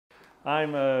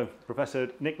I'm Professor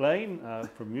Nick Lane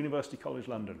from University College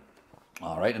London.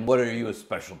 All right, and what are you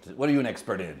what are you an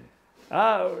expert in?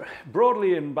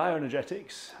 Broadly in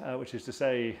bioenergetics, which is to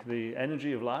say the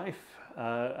energy of life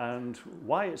and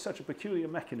why it's such a peculiar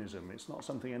mechanism. It's not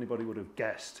something anybody would have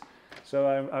guessed. So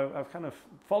I've kind of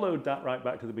followed that right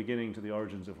back to the beginning, to the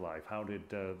origins of life. How did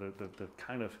the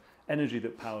kind of energy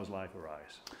that powers life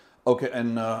arise? Okay,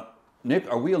 and Nick,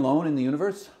 are we alone in the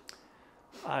universe?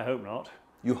 I hope not.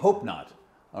 You hope not.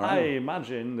 All I right.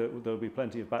 imagine that there'll be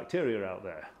plenty of bacteria out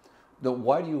there. Then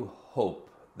why do you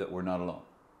hope that we're not alone?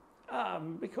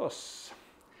 Because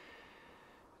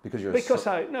Because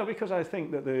I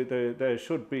think that there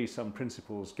should be some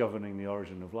principles governing the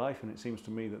origin of life, and it seems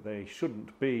to me that they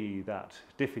shouldn't be that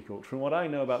difficult. From what I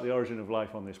know about the origin of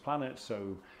life on this planet,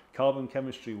 so carbon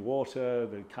chemistry, water,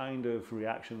 the kind of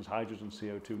reactions, hydrogen,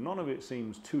 CO2, none of it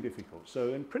seems too difficult.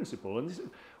 So in principle,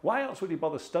 why else would you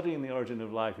bother studying the origin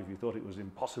of life if you thought it was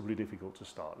impossibly difficult to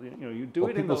start? You do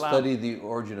it in the lab. People study the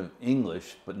origin of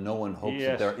English, but no one hopes that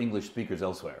Yes. there are English speakers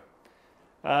elsewhere.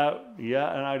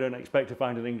 Yeah, and I don't expect to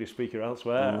find an English speaker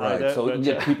elsewhere. Right, either, so but,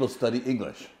 yet people study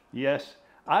English. Yes,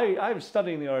 I'm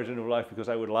studying the origin of life because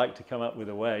I would like to come up with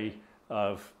a way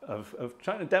of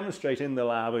trying to demonstrate in the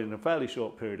lab in a fairly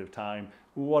short period of time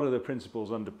what are the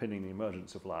principles underpinning the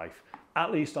emergence of life,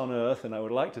 at least on Earth, and I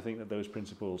would like to think that those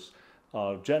principles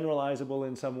are generalizable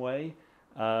in some way,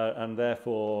 and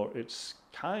therefore it's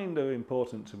kind of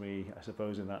important to me, I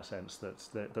suppose, in that sense,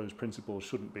 that those principles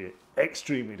shouldn't be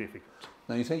extremely difficult.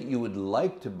 Now you say you would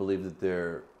like to believe that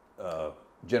they're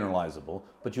generalizable,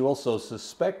 but you also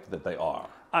suspect that they are.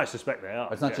 I suspect they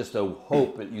are. It's not yes. just a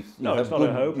hope. You No, have it's not good,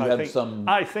 a hope. You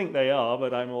I think they are,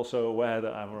 but I'm also aware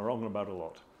that I'm wrong about a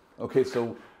lot. Okay,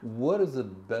 so what is the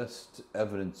best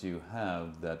evidence you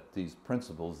have that these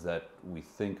principles that we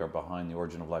think are behind the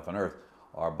origin of life on Earth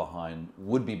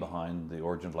would be behind the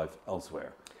origin of life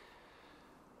elsewhere?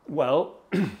 Well,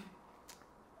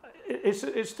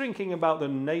 it's thinking about the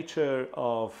nature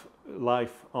of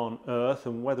life on Earth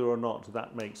and whether or not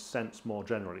that makes sense more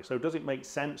generally. So does it make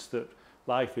sense that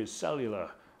life is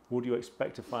cellular? Would you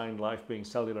expect to find life being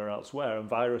cellular elsewhere? And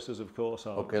viruses, of course,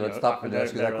 are. Okay, let's stop and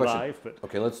ask you that question. Alive, but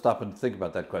okay, let's stop and think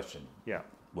about that question. yeah.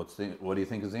 What do you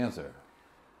think is the answer?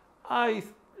 I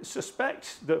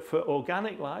suspect that for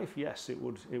organic life, yes, it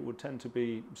would tend to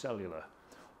be cellular.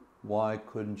 Why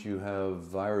couldn't you have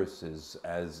viruses,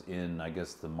 as in, I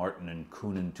guess, the Martin and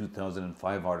Koonin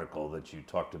 2005 article that you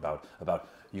talked about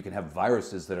you can have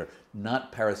viruses that are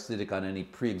not parasitic on any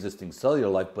pre-existing cellular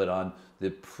life, but on the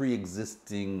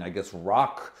pre-existing, I guess,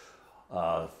 rock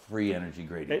free energy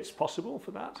gradient? It's possible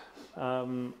for that.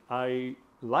 I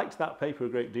liked that paper a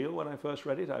great deal when I first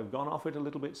read it. I've gone off it a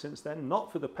little bit since then,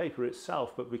 not for the paper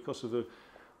itself, but because of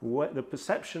the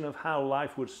perception of how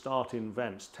life would start in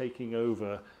vents taking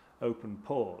over open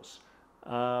pores.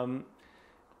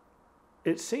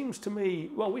 It seems to me,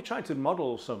 well, we tried to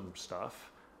model some stuff,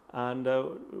 and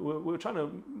we're trying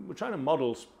to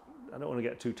model. I don't want to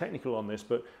get too technical on this,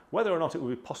 but whether or not it would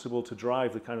be possible to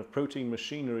drive the kind of protein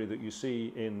machinery that you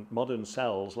see in modern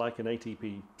cells, like an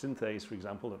ATP synthase, for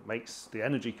example, that makes the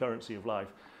energy currency of life.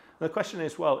 And the question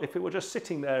is, well, if it were just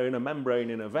sitting there in a membrane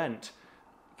in a vent,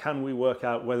 can we work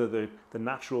out whether the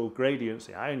natural gradients,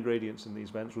 the ion gradients in these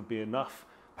vents would be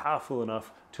powerful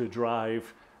enough to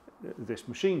drive this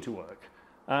machine to work?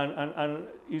 And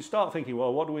you start thinking,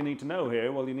 well, what do we need to know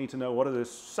here? Well, you need to know what are the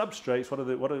substrates, what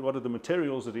are the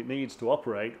materials that it needs to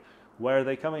operate, where are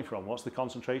they coming from, what's the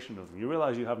concentration of them? You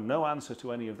realize you have no answer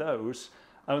to any of those,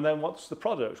 and then what's the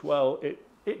product? Well,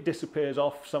 it disappears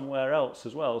off somewhere else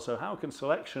as well. So how can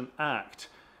selection act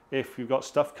if you've got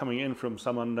stuff coming in from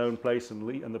some unknown place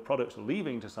and the products are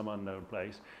leaving to some unknown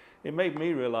place? It made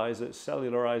me realize that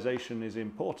cellularization is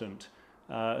important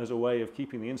as a way of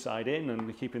keeping the inside in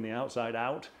and keeping the outside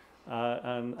out.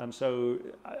 And so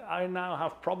I now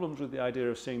have problems with the idea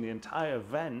of seeing the entire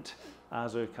vent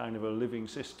as a kind of a living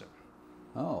system.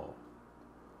 Oh.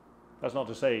 That's not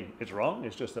to say it's wrong,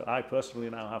 it's just that I personally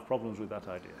now have problems with that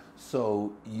idea.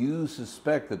 So you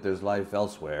suspect that there's life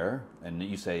elsewhere, and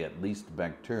you say at least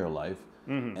bacterial life,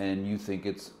 and you think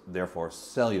it's therefore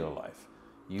cellular life.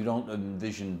 You don't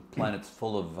envision planets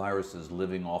full of viruses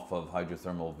living off of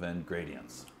hydrothermal vent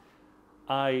gradients.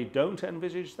 I don't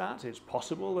envisage that. It's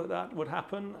possible that that would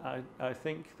happen. I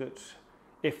think that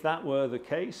if that were the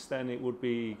case, then it would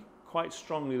be quite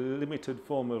strongly limited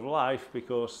form of life,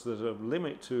 because there's a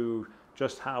limit to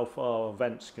just how far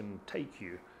vents can take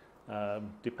you,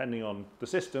 depending on the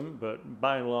system. But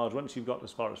by and large, once you've got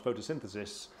as far as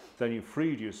photosynthesis, then you've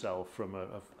freed yourself from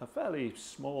a fairly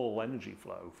small energy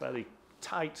flow, fairly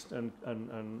tight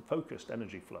and focused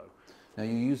energy flow. Now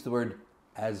you use the word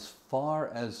as far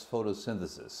as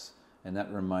photosynthesis, and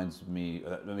that reminds me,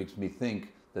 that makes me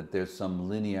think that there's some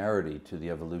linearity to the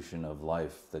evolution of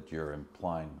life that you're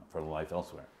implying for life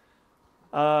elsewhere.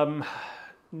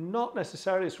 Not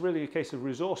necessarily. It's really a case of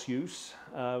resource use.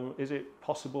 Is it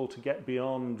possible to get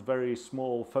beyond very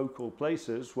small focal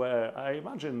places where I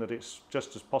imagine that it's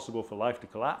just as possible for life to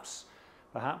collapse,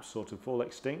 perhaps, or to fall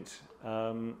extinct?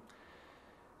 In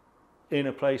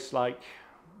a place like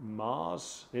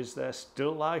Mars, is there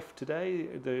still life today?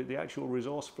 The actual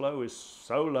resource flow is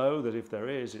so low that if there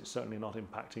is, it's certainly not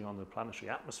impacting on the planetary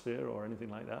atmosphere or anything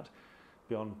like that,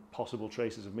 beyond possible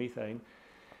traces of methane.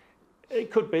 It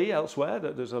could be elsewhere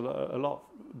that there's a lot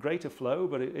greater flow,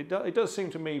 but it does seem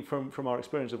to me from our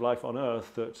experience of life on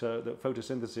Earth that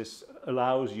photosynthesis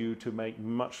allows you to make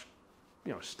much,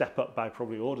 step up by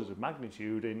probably orders of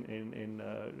magnitude in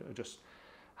just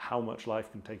how much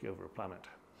life can take over a planet.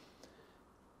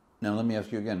 Now let me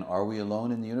ask you again, are we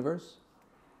alone in the universe?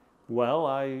 Well,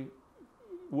 I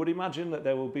would imagine that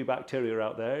there will be bacteria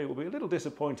out there. It would be a little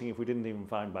disappointing if we didn't even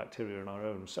find bacteria in our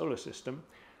own solar system.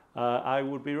 I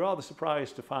would be rather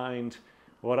surprised to find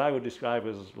what I would describe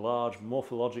as large,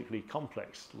 morphologically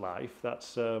complex life.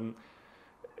 That's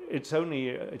it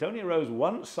only arose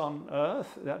once on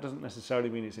Earth. That doesn't necessarily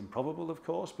mean it's improbable, of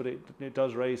course, but it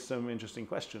does raise some interesting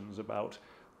questions about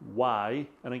why.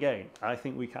 And again, I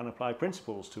think we can apply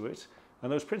principles to it.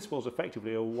 And those principles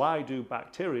effectively are, why do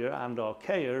bacteria and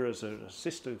archaea as a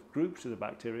sister group to the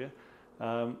bacteria,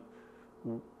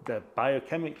 they're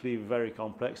biochemically very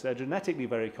complex, they're genetically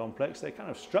very complex, they're kind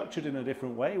of structured in a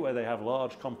different way where they have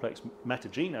large complex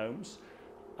metagenomes,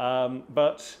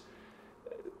 but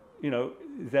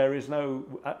there is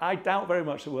I doubt very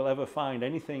much that we'll ever find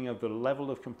anything of the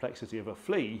level of complexity of a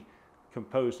flea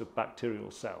composed of bacterial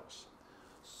cells.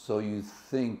 So you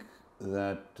think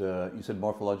that, you said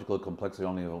morphological complexity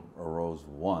only arose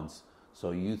once,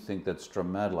 so you think that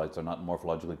stromatolites are not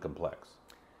morphologically complex?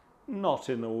 Not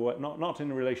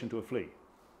in relation to a flea.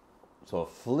 So a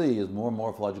flea is more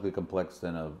morphologically complex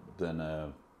than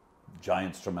a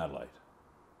giant stromatolite?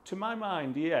 To my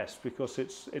mind, yes, because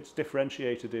it's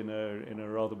differentiated in a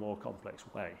rather more complex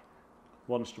way.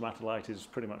 One stromatolite is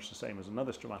pretty much the same as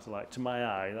another stromatolite. To my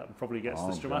eye, that probably gets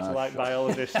the stromatolite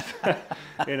biologist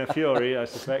in a fury, I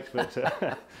suspect.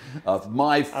 But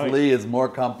my flea is more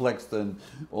complex than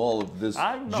all of this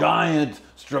giant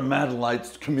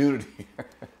stromatolites community.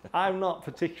 I'm not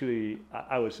particularly,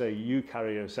 I would say,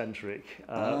 eukaryocentric,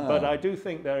 but I do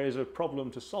think there is a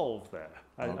problem to solve there.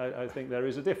 I think there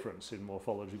is a difference in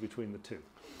morphology between the two.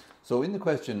 So in the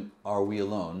question, are we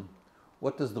alone?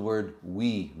 What does the word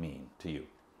 "we" mean to you?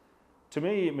 To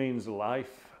me, it means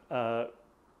life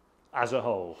as a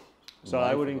whole. So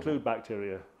I would include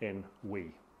bacteria in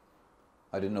 "we."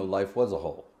 I didn't know life was a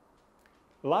whole.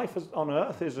 Life on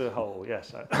Earth is a whole,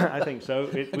 yes, I think so.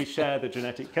 We share the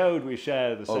genetic code, we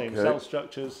share the same cell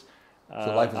structures.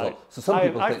 So life is a whole. So some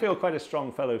people I feel quite a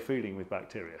strong fellow feeling with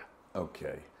bacteria.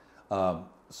 Okay.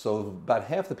 So about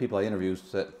half the people I interview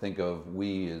think of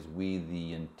we as we,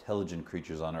 the intelligent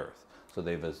creatures on Earth. So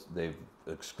they've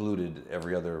excluded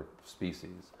every other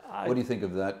species. What do you think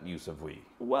of that use of we?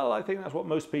 Well, I think that's what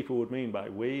most people would mean by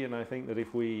we, and I think that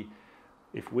if we,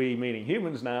 meaning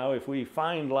humans now, if we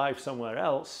find life somewhere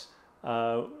else,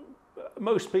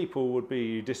 most people would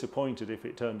be disappointed if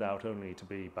it turned out only to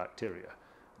be bacteria.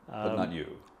 But not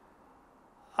you.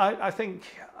 I think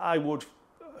I would.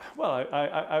 Well,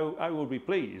 I would be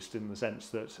pleased in the sense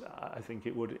that I think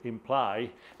it would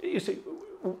imply. You see,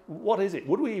 what is it?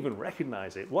 Would we even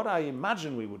recognize it? What I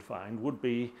imagine we would find would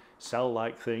be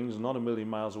cell-like things, not a million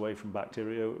miles away from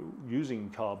bacteria, using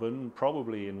carbon,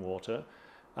 probably in water.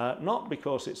 Not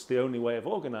because it's the only way of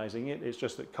organizing it, it's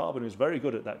just that carbon is very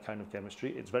good at that kind of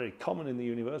chemistry. It's very common in the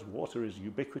universe. Water is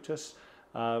ubiquitous.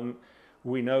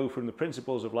 We know from the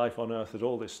principles of life on Earth that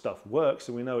all this stuff works,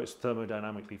 and we know it's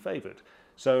thermodynamically favored.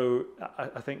 So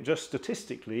I think just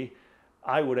statistically,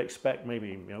 I would expect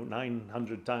maybe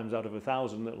 900 times out of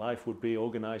 1,000 that life would be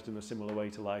organized in a similar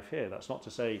way to life here. That's not to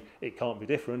say it can't be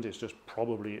different, it's just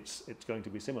probably it's going to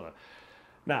be similar.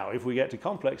 Now, if we get to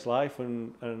complex life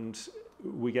and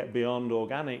we get beyond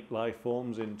organic life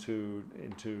forms into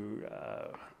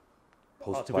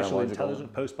artificial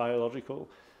intelligence, post-biological,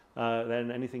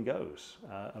 then anything goes.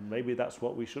 And maybe that's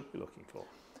what we should be looking for.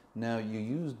 Now, you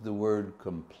used the word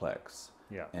complex.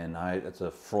 Yeah. And it's a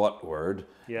fraught word.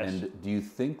 Yes. And do you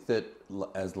think that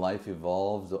as life has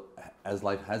evolved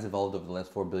over the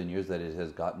last 4 billion years, that it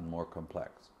has gotten more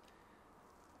complex?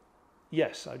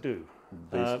 Yes, I do.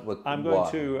 I'm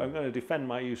going to defend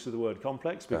my use of the word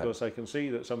complex because I can see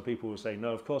that some people will say,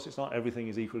 no, of course it's not. Everything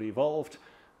is equally evolved.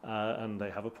 and they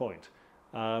have a point.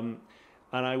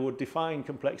 And I would define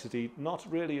complexity not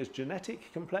really as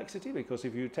genetic complexity, because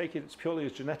if you take it purely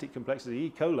as genetic complexity,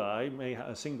 E. coli,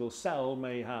 a single cell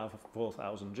may have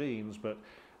 4,000 genes, but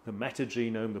the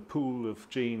metagenome, the pool of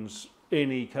genes in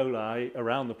E. coli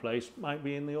around the place, might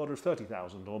be in the order of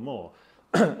 30,000 or more.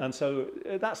 And so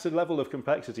that's a level of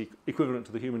complexity equivalent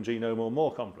to the human genome or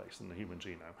more complex than the human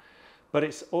genome. But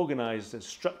it's organized and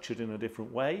structured in a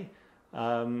different way.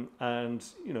 And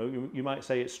you might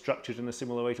say it's structured in a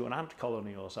similar way to an ant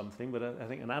colony or something, but I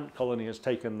think an ant colony has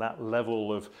taken that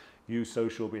level of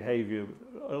eusocial behavior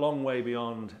a long way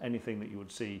beyond anything that you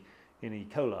would see in E.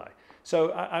 coli.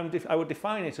 So I would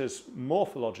define it as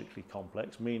morphologically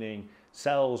complex, meaning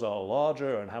cells are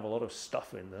larger and have a lot of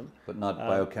stuff in them. But not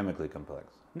biochemically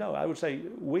complex. No, I would say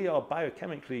we are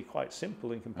biochemically quite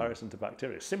simple in comparison to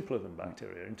bacteria, simpler than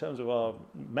bacteria. In terms of our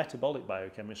metabolic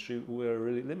biochemistry, we're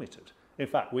really limited. In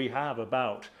fact, we have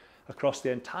across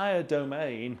the entire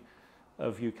domain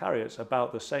of eukaryotes,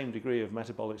 about the same degree of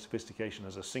metabolic sophistication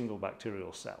as a single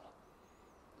bacterial cell.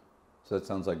 So that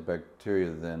sounds like bacteria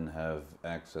then have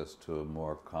access to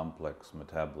more complex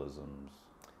metabolisms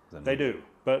than They do,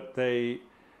 but they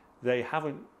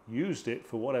haven't used it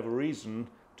for whatever reason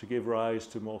to give rise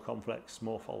to more complex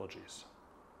morphologies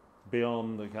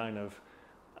beyond the kind of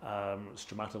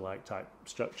stromatolite type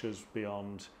structures,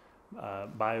 beyond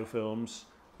biofilms.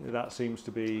 That seems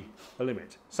to be a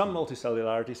limit. Some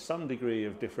multicellularity, some degree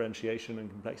of differentiation and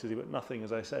complexity, but nothing,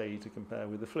 as I say, to compare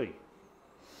with the flea.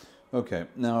 Okay,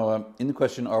 now in the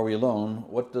question, are we alone,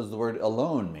 what does the word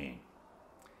alone mean?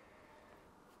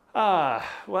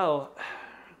 Well...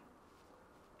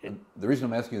 The reason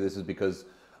I'm asking you this is because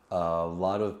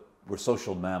we're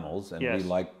social mammals, and yes.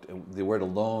 the word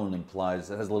alone implies,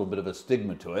 it has a little bit of a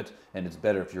stigma to it, and it's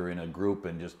better if you're in a group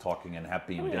and just talking and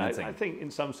happy and dancing. I think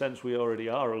in some sense we already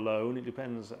are alone. It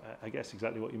depends, I guess,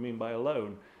 exactly what you mean by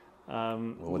alone.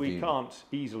 We can't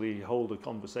easily hold a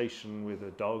conversation with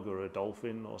a dog or a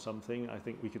dolphin or something. I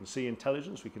think we can see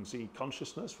intelligence, we can see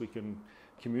consciousness, we can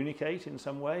communicate in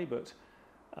some way, but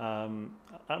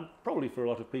and probably for a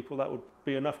lot of people that would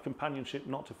be enough companionship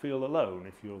not to feel alone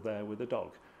if you're there with a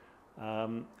dog.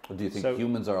 Do you think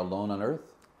humans are alone on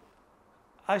Earth?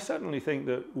 I certainly think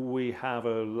that we have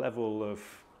a level of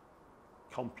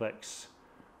complex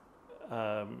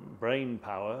brain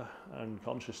power and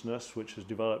consciousness which has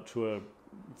developed to a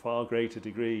far greater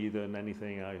degree than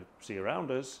anything I see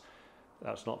around us.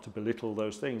 That's not to belittle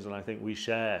those things, and I think we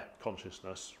share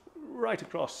consciousness right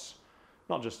across,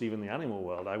 not just even the animal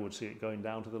world. I would see it going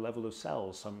down to the level of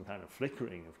cells, some kind of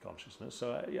flickering of consciousness.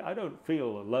 So I don't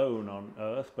feel alone on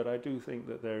Earth, but I do think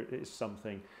that there is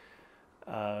something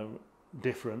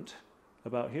different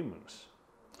about humans.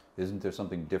 Isn't there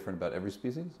something different about every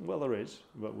species? Well, there is,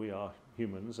 but we are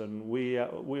humans, and we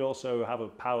also have a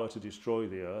power to destroy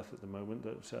the Earth at the moment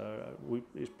that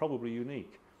is probably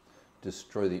unique.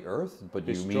 Destroy the Earth? But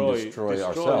do you mean destroy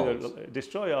ourselves?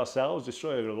 Destroy ourselves,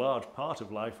 destroy a large part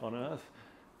of life on Earth.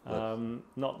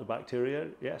 Not the bacteria,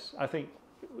 yes. I think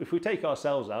if we take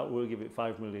ourselves out, we'll give it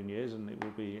 5 million years and it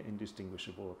will be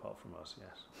indistinguishable apart from us,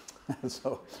 yes.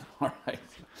 So, all right.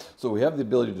 So we have the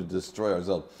ability to destroy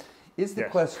ourselves. Is the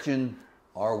question,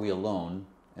 are we alone,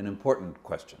 an important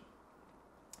question?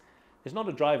 It's not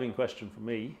a driving question for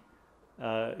me.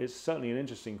 It's certainly an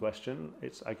interesting question.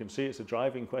 I can see it's a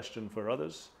driving question for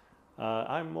others.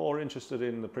 I'm more interested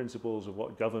in the principles of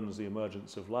what governs the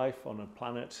emergence of life on a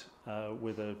planet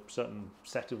with a certain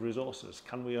set of resources.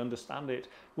 Can we understand it?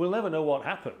 We'll never know what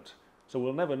happened, so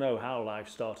we'll never know how life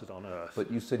started on Earth.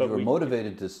 But you said you were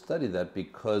motivated to study that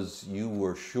because you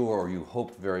were sure, or you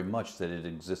hoped very much, that it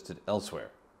existed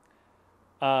elsewhere.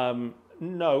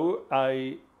 No,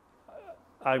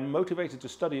 I'm motivated to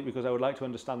study it because I would like to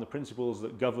understand the principles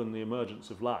that govern the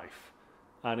emergence of life.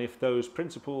 And if those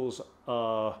principles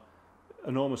are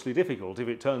enormously difficult, if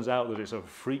it turns out that it's a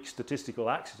freak statistical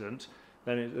accident,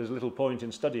 then there's little point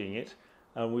in studying it,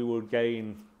 and we would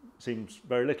gain, seems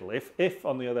very little. If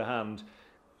on the other hand,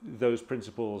 those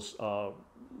principles are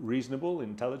reasonable,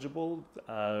 intelligible,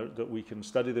 that we can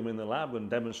study them in the lab and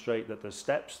demonstrate that the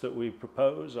steps that we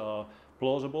propose are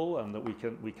plausible and that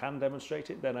we can demonstrate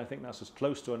it, then I think that's as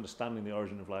close to understanding the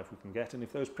origin of life we can get. And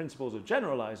if those principles are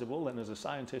generalizable, then as a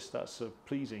scientist, that's a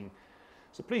pleasing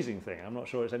thing. I'm not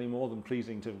sure it's any more than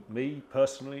pleasing to me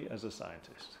personally as a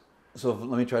scientist. So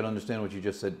let me try to understand what you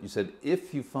just said. You said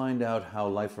if you find out how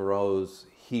life arose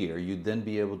here, you'd then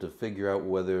be able to figure out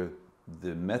whether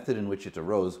the method in which it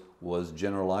arose was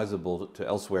generalizable to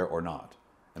elsewhere or not.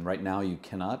 And right now you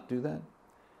cannot do that?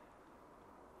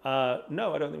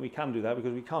 No, I don't think we can do that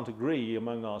because we can't agree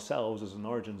among ourselves as an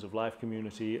origins of life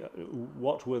community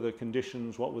what were the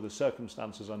conditions, what were the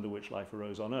circumstances under which life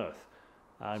arose on Earth.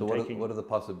 So what are the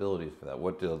possibilities for that?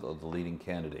 What are the leading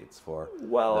candidates for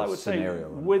well, the I would scenario?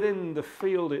 say within the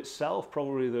field itself,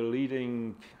 probably the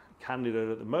leading candidate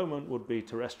at the moment would be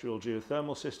terrestrial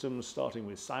geothermal systems, starting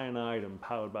with cyanide and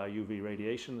powered by UV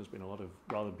radiation. There's been a lot of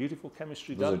rather beautiful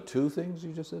chemistry done. Those are two things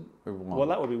you just said? Or one? Well,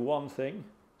 that would be one thing.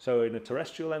 So in a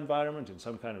terrestrial environment, in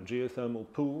some kind of geothermal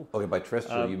pool. Okay, by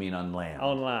terrestrial you mean on land?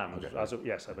 On land, Okay.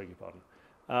 Yes, I beg your pardon.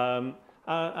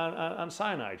 And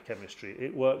cyanide chemistry,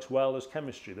 it works well as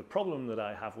chemistry. The problem that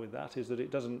I have with that is that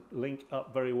it doesn't link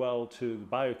up very well to the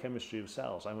biochemistry of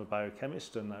cells. I'm a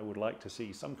biochemist and I would like to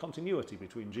see some continuity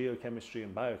between geochemistry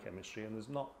and biochemistry, and there's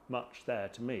not much there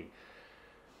to me.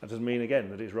 That doesn't mean, again,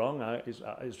 that it's wrong.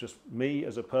 It's just me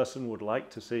as a person would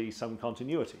like to see some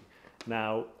continuity.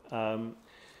 Now,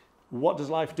 what does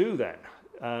life do then?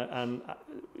 And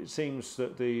it seems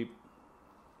that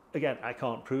again, I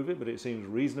can't prove it, but it seems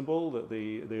reasonable that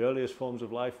the earliest forms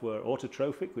of life were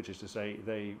autotrophic, which is to say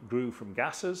they grew from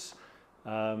gases,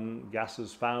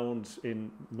 gases found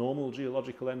in normal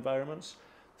geological environments,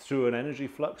 through an energy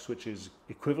flux which is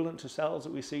equivalent to cells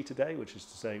that we see today, which is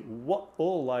to say what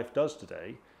all life does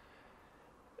today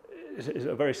is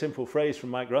a very simple phrase from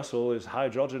Mike Russell, is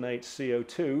hydrogenate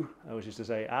CO2, which is to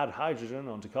say add hydrogen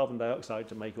onto carbon dioxide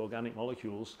to make organic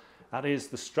molecules. That is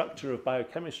the structure of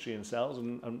biochemistry in cells,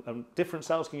 and different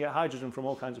cells can get hydrogen from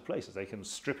all kinds of places. They can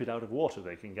strip it out of water,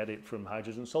 they can get it from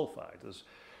hydrogen sulfide,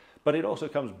 but it also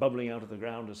comes bubbling out of the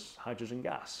ground as hydrogen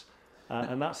gas.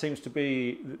 And that seems to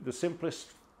be the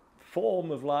simplest form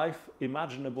of life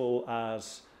imaginable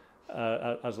as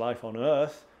life on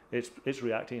Earth. It's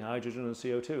reacting hydrogen and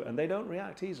CO2, and they don't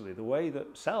react easily. The way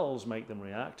that cells make them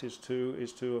react is to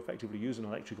effectively use an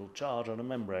electrical charge on a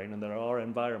membrane, and there are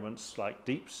environments like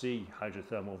deep sea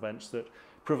hydrothermal vents that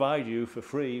provide you for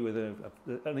free with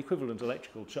an equivalent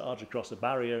electrical charge across a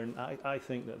barrier, and I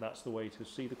think that that's the way to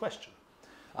see the question.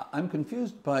 I'm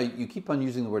confused by, you keep on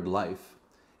using the word life,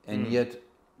 and yet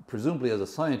presumably as a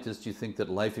scientist you think that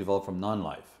life evolved from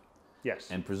non-life.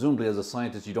 Yes. And presumably as a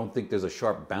scientist you don't think there's a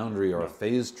sharp boundary or a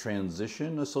phase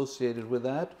transition associated with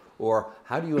that? Or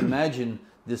how do you imagine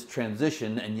this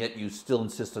transition and yet you still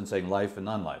insist on saying life and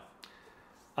non-life?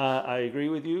 I agree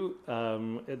with you.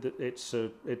 It's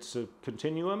a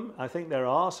continuum. I think there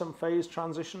are some phase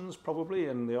transitions probably,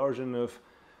 and the origin of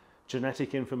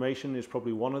genetic information is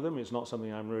probably one of them. It's not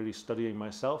something I'm really studying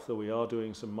myself, though we are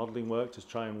doing some modeling work to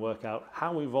try and work out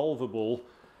how evolvable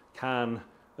can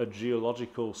a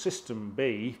geological system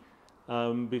be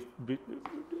along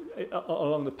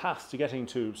the path to getting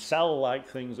to cell-like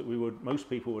things that most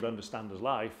people would understand as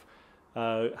life.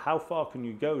 How far can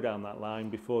you go down that line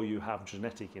before you have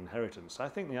genetic inheritance? I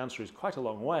think the answer is quite a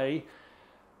long way,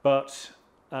 but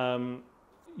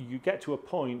you get to a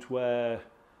point where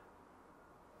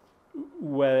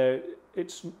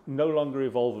it's no longer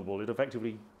evolvable. It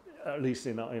effectively, at least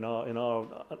in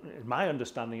my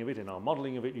understanding of it, in our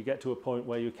modeling of it, you get to a point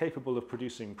where you're capable of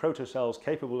producing protocells,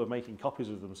 capable of making copies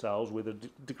of themselves with a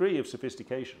degree of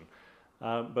sophistication.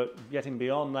 But getting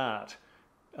beyond that,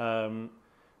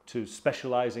 to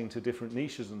specializing to different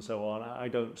niches and so on, I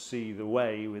don't see the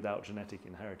way without genetic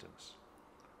inheritance.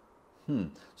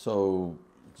 So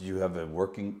do you have a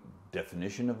working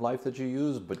definition of life that you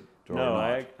use? No,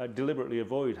 I deliberately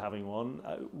avoid having one.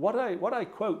 What I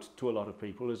quote to a lot of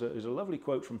people is a lovely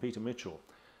quote from Peter Mitchell,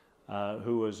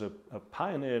 who was a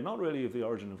pioneer, not really of the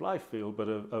origin of life field, but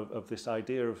of this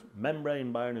idea of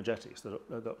membrane bioenergetics,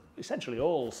 that essentially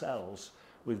all cells,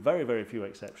 with very, very few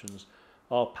exceptions,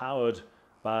 are powered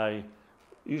by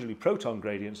usually proton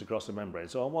gradients across the membrane.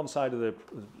 So on one side of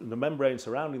the membrane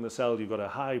surrounding the cell, you've got a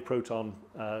high proton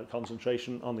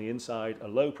concentration, on the inside a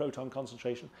low proton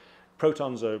concentration.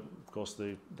 Protons are, of course,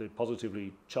 the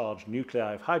positively charged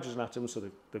nuclei of hydrogen atoms,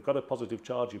 so they've got a positive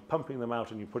charge, you're pumping them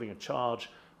out and you're putting a charge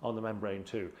on the membrane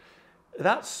too.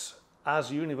 That's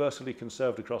as universally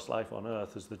conserved across life on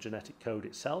Earth as the genetic code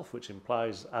itself, which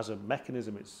implies as a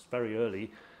mechanism it's very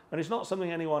early, and it's not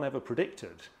something anyone ever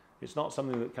predicted. It's not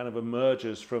something that kind of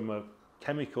emerges from a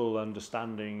chemical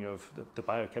understanding of the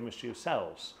biochemistry of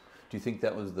cells. Do you think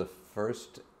that was the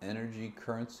first energy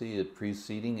currency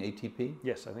preceding ATP?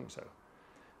 Yes, I think so.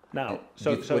 Now,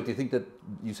 do you think that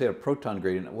you say a proton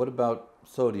gradient? What about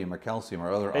sodium or calcium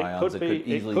or other ions that could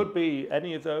easily? It could be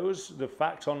any of those. The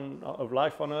fact of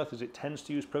life on Earth is it tends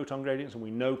to use proton gradients, and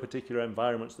we know particular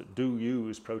environments that do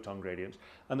use proton gradients.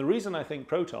 And the reason I think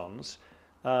protons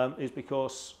is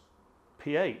because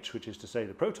pH, which is to say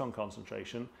the proton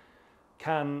concentration,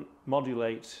 can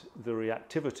modulate the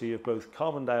reactivity of both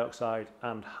carbon dioxide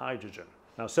and hydrogen.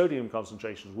 Now, sodium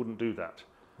concentrations wouldn't do that.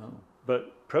 Oh.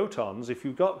 But protons, if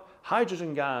you've got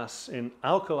hydrogen gas in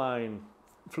alkaline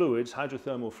fluids,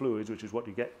 hydrothermal fluids, which is what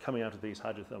you get coming out of these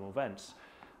hydrothermal vents,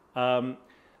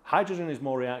 hydrogen is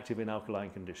more reactive in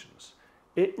alkaline conditions.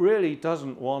 It really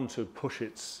doesn't want to push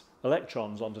its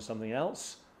electrons onto something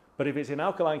else, but if it's in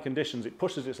alkaline conditions, it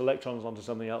pushes its electrons onto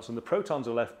something else, and the protons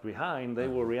are left behind. They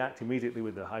will react immediately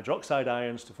with the hydroxide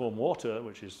ions to form water,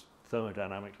 which is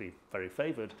thermodynamically very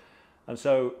favored. And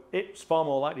so it's far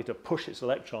more likely to push its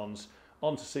electrons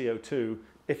onto CO2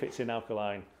 if it's in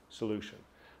alkaline solution.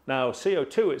 Now,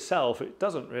 CO2 itself, it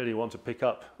doesn't really want to pick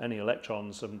up any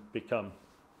electrons and become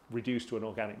reduced to an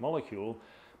organic molecule.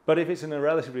 But if it's in a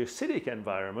relatively acidic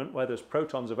environment where there's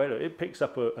protons available, it picks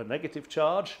up a negative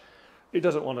charge. It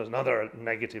doesn't want another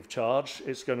negative charge.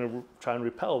 It's going to try and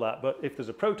repel that. But if there's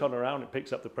a proton around, it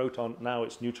picks up the proton. Now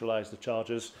it's neutralized the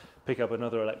charges, pick up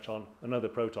another electron, another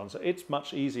proton. So it's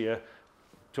much easier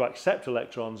to accept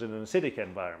electrons in an acidic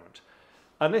environment.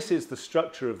 And this is the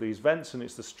structure of these vents, and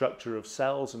it's the structure of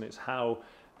cells, and it's how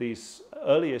these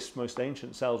earliest, most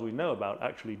ancient cells we know about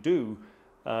actually do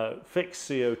fix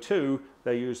CO2.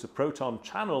 They use the proton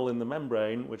channel in the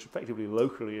membrane, which effectively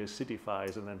locally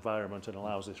acidifies an environment and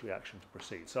allows this reaction to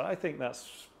proceed. So I think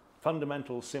that's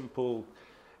fundamental, simple,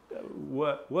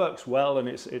 works well, and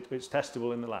it's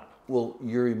testable in the lab. Well,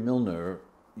 Yuri Milner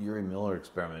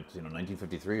experiment,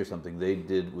 1953 or something, they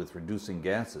did with reducing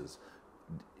gases.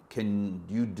 Can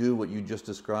you do what you just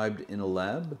described in a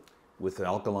lab with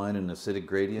alkaline and acidic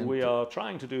gradient? We are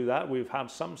trying to do that. We've had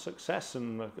some success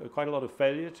and quite a lot of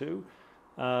failure too.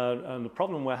 And the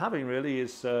problem we're having really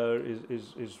is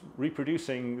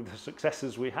reproducing the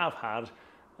successes we have had.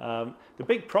 The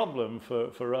big problem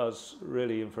for us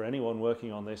really, and for anyone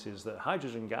working on this, is that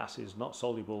hydrogen gas is not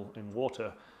soluble in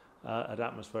water at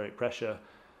atmospheric pressure.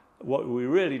 What we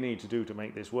really need to do to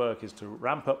make this work is to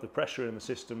ramp up the pressure in the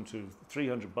system to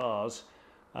 300 bars,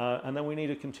 and then we need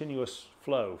a continuous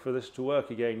flow. For this to work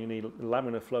again, you need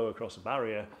laminar flow across a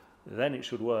barrier, then it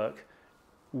should work.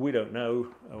 We don't know.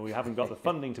 We haven't got the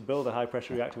funding to build a high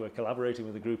pressure reactor. We're collaborating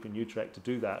with a group in Utrecht to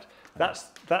do that.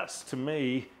 That's to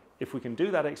me, if we can do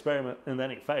that experiment and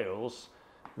then it fails,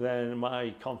 then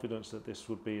my confidence that this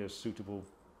would be a suitable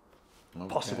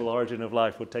possible origin of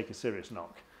life would take a serious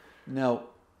knock. Now,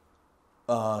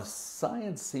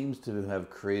 science seems to have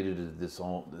created this.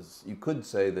 You could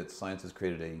say that science has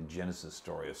created a genesis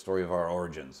story, a story of our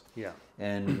origins. Yeah.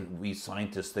 And we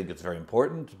scientists think it's very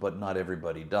important, but not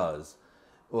everybody does.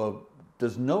 Well,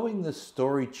 does knowing this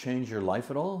story change your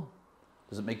life at all?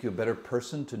 Does it make you a better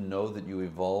person to know that you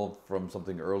evolved from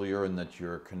something earlier and that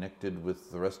you're connected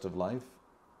with the rest of life?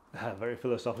 Very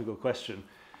philosophical question.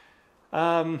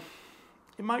 It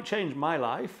might change my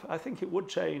life. I think it would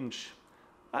change.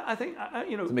 I think,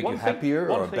 to make you happier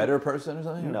or a better person or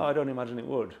something? No, I don't imagine it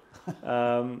would.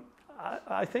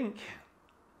 I think,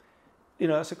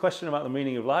 that's a question about the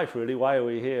meaning of life, really. Why are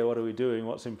we here? What are we doing?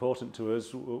 What's important to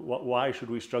us? Why should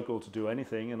we struggle to do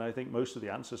anything? And I think most of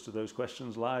the answers to those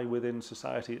questions lie within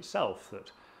society itself.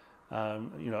 That,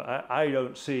 I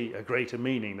don't see a greater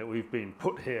meaning that we've been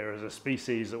put here as a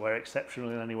species, that we're exceptional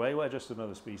in any way. We're just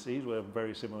another species. We're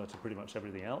very similar to pretty much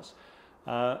everything else.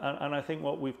 And I think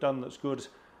what we've done that's good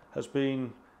has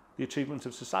been the achievement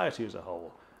of society as a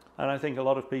whole. And I think a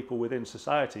lot of people within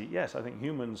society, yes, I think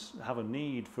humans have a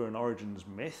need for an origins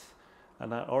myth. And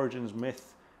that origins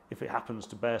myth, if it happens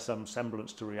to bear some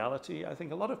semblance to reality, I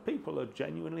think a lot of people are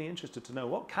genuinely interested to know,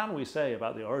 what can we say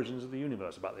about the origins of the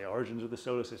universe, about the origins of the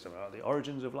solar system, about the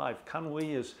origins of life? Can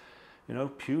we, as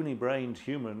puny-brained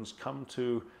humans, come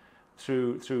to,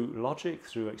 through logic,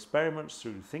 through experiments,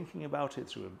 through thinking about it,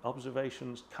 through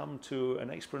observations, come to an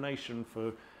explanation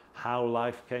for how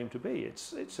life came to be?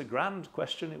 It's a grand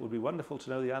question. It would be wonderful to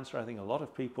know the answer. I think a lot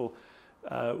of people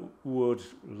would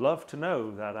love to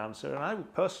know that answer, and I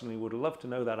personally would love to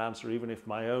know that answer, even if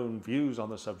my own views on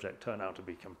the subject turn out to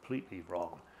be completely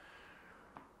wrong.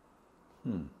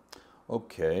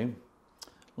 Okay,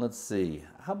 let's see.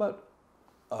 How about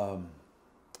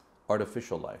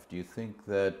artificial life? Do you think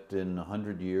that in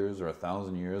 100 years or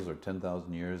 1,000 years or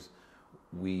 10,000 years,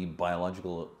 we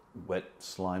biological wet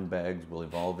slime bags will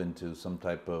evolve into some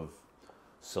type of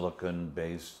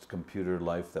silicon-based computer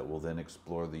life that will then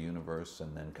explore the universe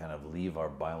and then kind of leave our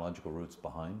biological roots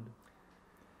behind?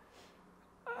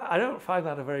 I don't find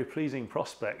that a very pleasing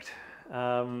prospect,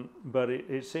 but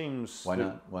it seems... Why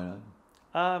not? Why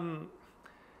not?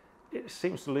 It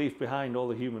seems to leave behind all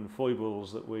the human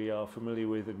foibles that we are familiar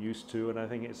with and used to, and I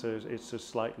think it's a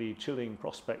slightly chilling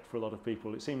prospect for a lot of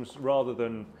people. It seems, rather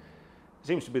than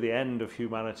seems to be the end of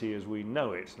humanity as we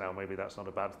know it. Now, maybe that's not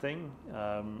a bad thing.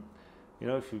 You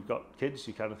know, if you've got kids,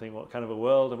 you kind of think, what kind of a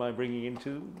world am I bringing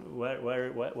into?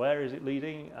 Where is it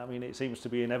leading? I mean, it seems to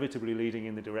be inevitably leading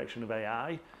in the direction of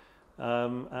AI.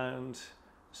 And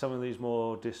some of these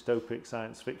more dystopic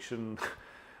science fiction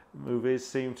movies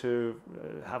seem to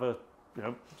have a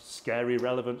scary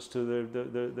relevance to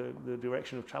the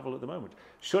direction of travel at the moment.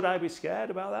 Should I be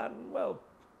scared about that? Well,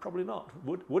 probably not.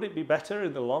 Would it be better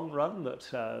in the long run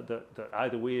that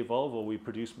either we evolve or we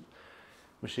produce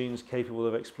machines capable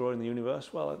of exploring the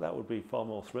universe? Well, that would be far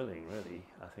more thrilling, really.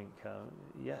 I think,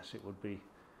 yes, it would be.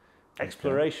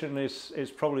 Exploration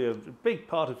is probably a big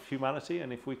part of humanity,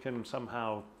 and if we can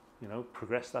somehow,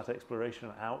 progress that exploration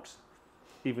out,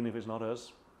 even if it's not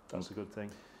us, that's a good thing.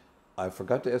 I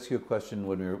forgot to ask you a question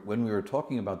when we were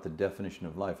talking about the definition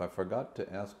of life. I forgot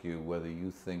to ask you whether you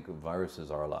think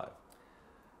viruses are alive.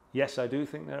 Yes, I do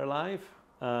think they're alive.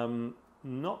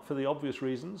 Not for the obvious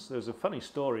reasons. There's a funny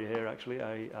story here, actually.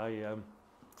 I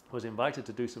was invited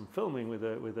to do some filming with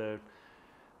a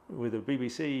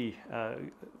BBC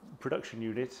production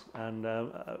unit, and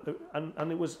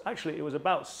it was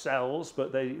about cells,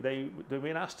 but they'd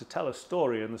been asked to tell a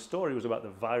story, and the story was about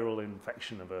the viral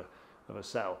infection of a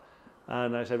cell.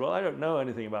 And I said, well, I don't know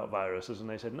anything about viruses, and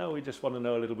they said, no, we just want to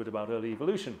know a little bit about early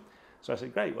evolution. So I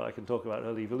said, great, well, I can talk about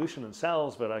early evolution and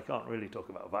cells, but I can't really talk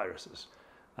about viruses.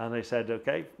 And they said,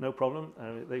 okay, no problem.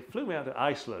 They flew me out to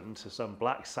Iceland to some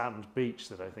black sand beach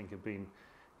that I think had been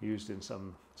used in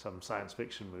some science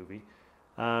fiction movie.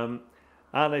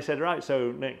 And they said, right,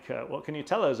 so Nick, what can you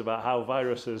tell us about how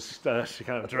viruses kind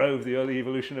of drove the early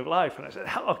evolution of life? And I said,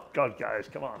 oh, God, guys,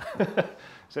 come on. I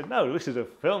said, no, this is a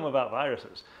film about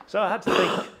viruses. So I had to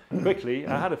think quickly.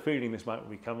 I had a feeling this might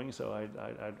be coming, so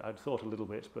I'd thought a little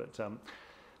bit. But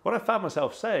what I found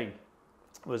myself saying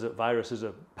was that viruses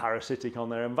are parasitic on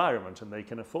their environment, and they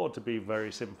can afford to be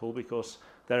very simple because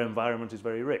their environment is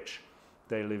very rich.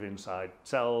 They live inside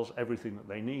cells. Everything that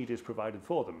they need is provided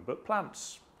for them. But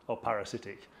plants are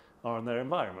parasitic on their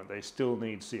environment. They still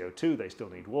need CO2, they still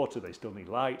need water, they still need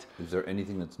light. Is there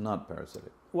anything that's not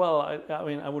parasitic? Well, I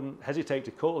mean, I wouldn't hesitate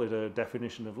to call it a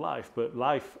definition of life, but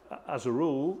life, as a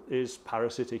rule, is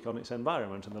parasitic on its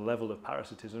environment, and the level of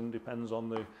parasitism depends on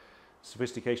the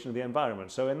sophistication of the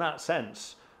environment. So in that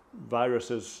sense,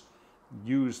 viruses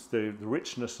use the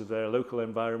richness of their local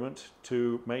environment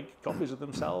to make copies of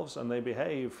themselves, and they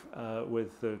behave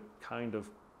with the kind of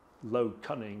low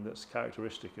cunning that's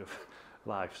characteristic of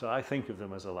life. So I think of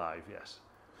them as alive, yes.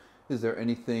 Is there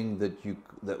anything that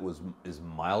is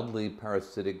mildly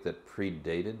parasitic that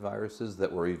predated viruses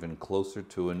that were even closer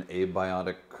to an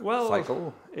abiotic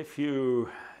cycle?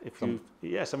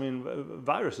 Yes, I mean,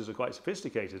 viruses are quite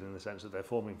sophisticated in the sense that they're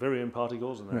forming virion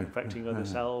particles and they're infecting other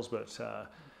cells, but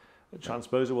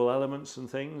transposable elements and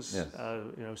things, yes.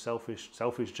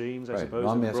 Selfish genes, I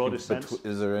suppose, in the broadest sense.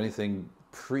 Is there anything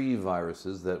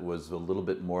pre-viruses that was a little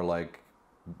bit more like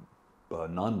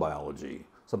non-biology,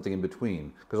 something in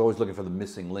between? Because always looking for the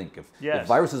missing link. If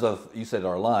viruses, you said,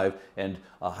 are alive, and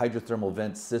a hydrothermal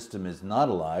vent system is not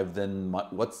alive, then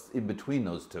what's in between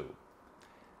those two?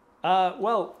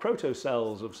 Well,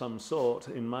 protocells of some sort,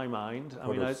 in my mind. I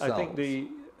mean, I think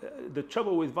the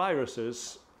trouble with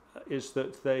viruses is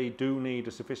that they do need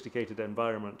a sophisticated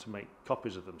environment to make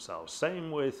copies of themselves. Same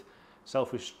with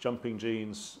selfish jumping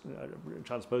genes,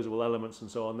 transposable elements and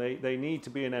so on. They need to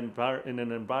be in an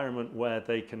environment where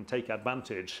they can take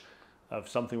advantage of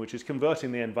something which is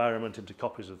converting the environment into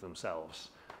copies of themselves.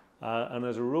 And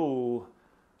as a rule,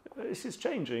 this is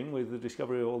changing with the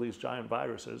discovery of all these giant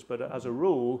viruses, but as a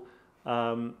rule,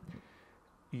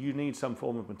 you need some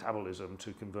form of metabolism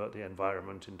to convert the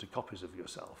environment into copies of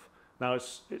yourself. Now,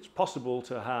 it's possible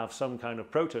to have some kind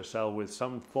of protocell with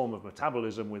some form of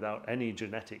metabolism without any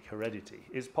genetic heredity.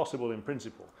 It's possible in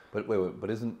principle. But wait,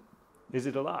 but isn't... Is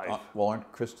it alive? Well,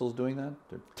 aren't crystals doing that?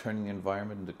 They're turning the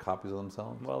environment into copies of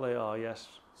themselves? Well, they are, yes.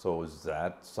 So is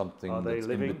that something that's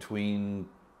in between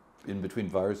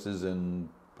viruses and,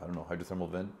 I don't know,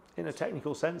 hydrothermal vent? In a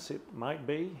technical sense, it might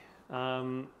be.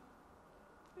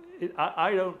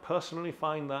 I don't personally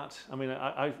find that. I mean,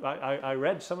 I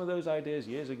read some of those ideas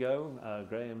years ago,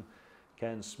 Graham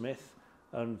Cairns Smith,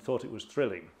 and thought it was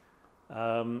thrilling.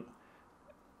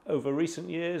 Over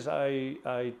recent years,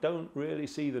 I don't really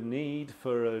see the need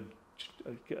for a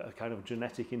kind of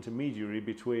genetic intermediary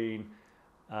between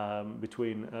an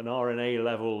RNA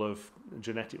level of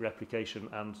genetic replication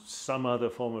and some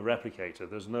other form of replicator.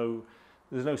 There's no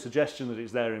suggestion that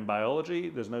it's there in biology.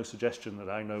 There's no suggestion that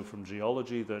I know from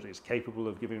geology that it's capable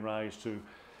of giving rise to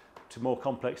more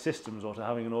complex systems or to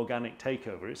having an organic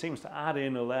takeover. It seems to add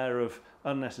in a layer of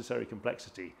unnecessary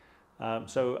complexity.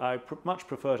 So I much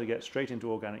prefer to get straight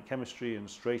into organic chemistry and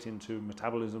straight into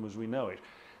metabolism as we know it.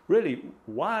 Really,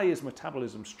 why is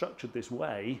metabolism structured this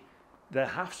way? There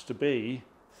has to be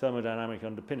thermodynamic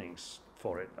underpinnings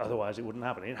for it, otherwise it wouldn't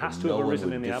happen. It has to have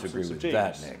arisen in the absence of genes.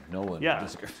 That, Nick. No one would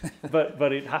disagree.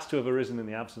 but it has to have arisen in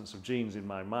the absence of genes in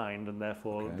my mind, and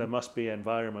therefore Okay. there must be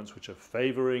environments which are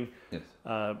favouring Yes.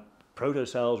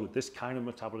 protocells with this kind of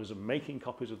metabolism, making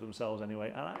copies of themselves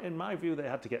anyway. And in my view, they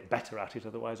had to get better at it,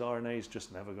 otherwise RNA is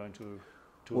just never going to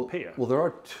appear. Well, there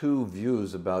are two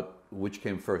views about which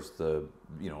came first: the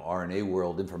RNA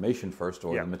world information first,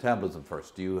 or Yeah. the metabolism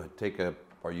first.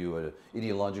 Are you an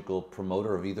ideological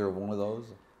promoter of either of one of those?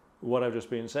 What I've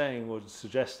just been saying would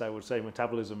suggest I would say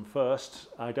metabolism first.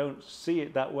 I don't see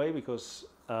it that way because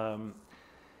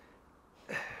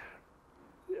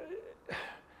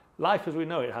life as we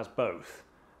know it has both.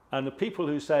 And the people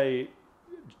who say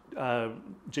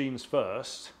genes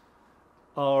first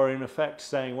are in effect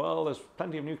saying, well, there's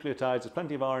plenty of nucleotides, there's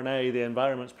plenty of RNA, the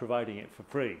environment's providing it for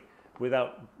free,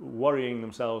 without worrying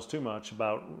themselves too much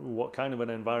about what kind of an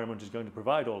environment is going to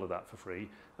provide all of that for free.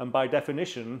 And by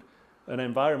definition, an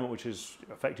environment which is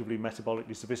effectively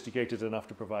metabolically sophisticated enough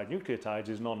to provide nucleotides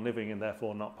is non-living and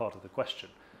therefore not part of the question.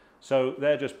 So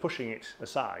they're just pushing it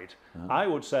aside. I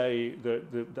would say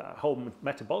that the whole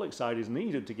metabolic side is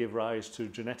needed to give rise to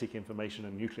genetic information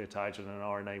and nucleotides in an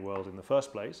RNA world in the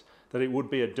first place, that it would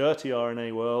be a dirty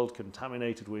RNA world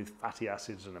contaminated with fatty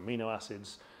acids and amino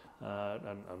acids,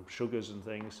 and sugars and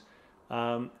things,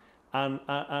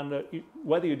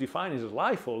 whether you define it as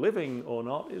life or living or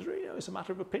not is really, it's a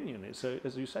matter of opinion. It's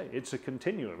as you say, it's a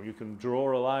continuum. You can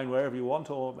draw a line wherever you want,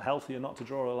 or healthier not to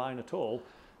draw a line at all.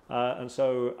 And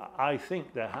so I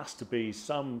think there has to be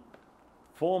some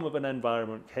form of an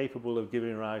environment capable of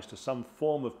giving rise to some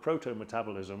form of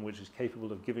proto-metabolism, which is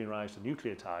capable of giving rise to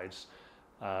nucleotides.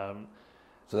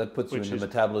 So that puts you in the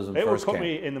metabolism first camp. It would put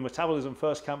me in the metabolism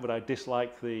first camp, but I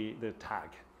dislike the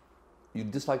tag. You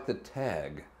dislike the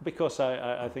tag? Because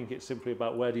I think it's simply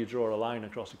about where do you draw a line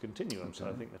across a continuum. Okay. So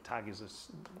I think the tag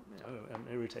is an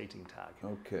irritating tag.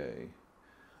 Okay.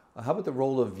 How about the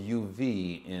role of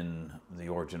UV in the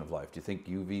origin of life? Do you think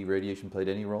UV radiation played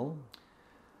any role?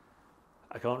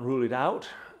 I can't rule it out.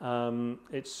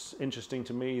 It's interesting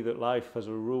to me that life, as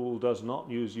a rule, does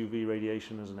not use UV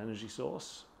radiation as an energy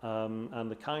source. And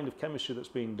the kind of chemistry that's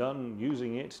being done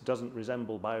using it doesn't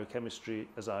resemble biochemistry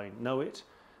as I know it.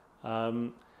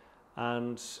 And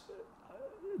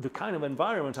the kind of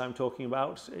environment I'm talking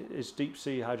about is deep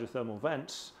sea hydrothermal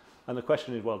vents. And the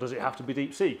question is, well, does it have to be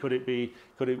deep sea? Could it be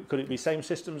same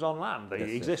systems on land?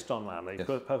 They exist on land. They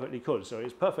perfectly could. So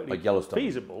it's perfectly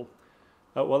feasible.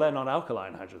 Well, they're not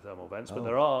alkaline hydrothermal vents, but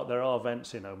there are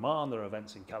vents in Oman. There are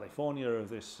vents in California of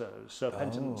this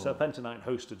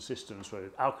serpentinite-hosted systems where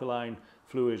alkaline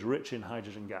fluids rich in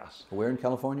hydrogen gas. Where in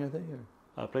California are they?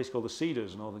 A place called the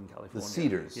Cedars, Northern California. The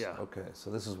Cedars. Yeah. Okay,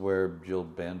 so this is where Jill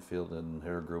Banfield and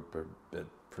her group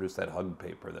produced that hug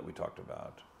paper that we talked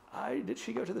about. Did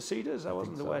she go to the Cedars? I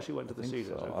wasn't aware she went to the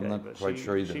Cedars. So. Okay, I'm not quite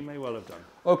sure either. She may well have done.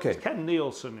 Okay. Ken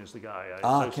Nielsen is the guy I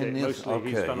associate Ken Nielsen. mostly. Okay,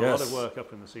 He's done a lot of work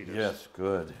up in the Cedars. Yes,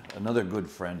 good. Another good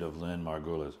friend of Lynn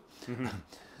Margulis. Mm-hmm.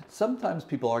 Sometimes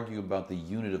people argue about the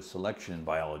unit of selection in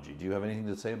biology. Do you have anything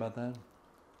to say about that?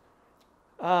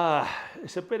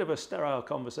 It's a bit of a sterile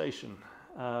conversation.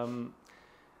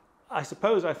 I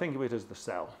suppose I think of it as the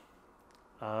cell.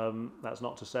 That's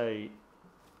not to say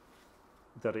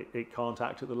that it can't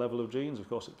act at the level of genes. Of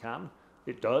course it can.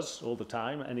 It does all the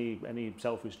time. Any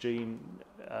selfish gene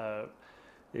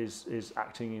is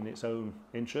acting in its own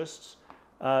interests.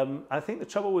 I think the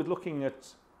trouble with looking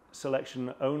at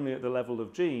selection only at the level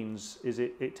of genes is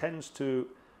it tends to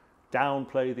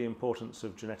downplay the importance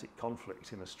of genetic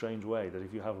conflict in a strange way, that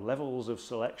if you have levels of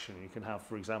selection, you can have,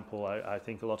 for example, I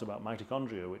think a lot about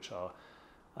mitochondria, which are,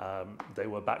 they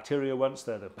were bacteria once,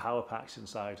 they're the power packs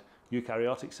inside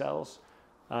eukaryotic cells.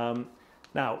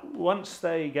 Now, once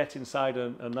they get inside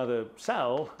another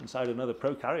cell, inside another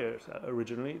prokaryote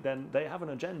originally, then they have an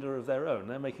agenda of their own.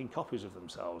 They're making copies of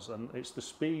themselves, and it's the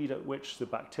speed at which the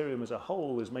bacterium as a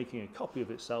whole is making a copy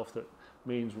of itself that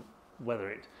means whether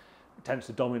it tends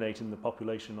to dominate in the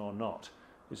population or not.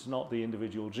 It's not the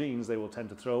individual genes. They will tend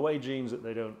to throw away genes that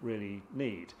they don't really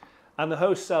need. And the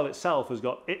host cell itself has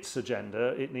got its agenda.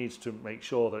 It needs to make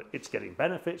sure that it's getting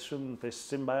benefits from this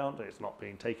symbiont, that it's not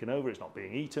being taken over, it's not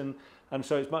being eaten. And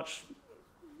so it's much,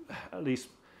 at least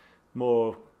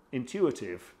more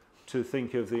intuitive to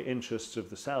think of the interests of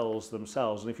the cells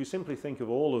themselves. And if you simply think of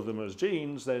all of them as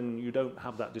genes, then you don't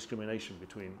have that discrimination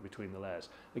between the layers.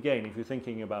 Again, if you're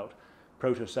thinking about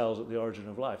protocells at the origin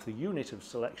of life, the unit of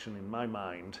selection in my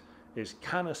mind is,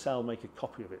 can a cell make a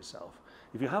copy of itself?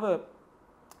 If you have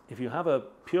a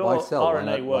pure Why cell?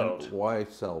 RNA world, Why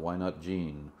cell? Why not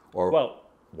gene? Or well,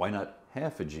 why not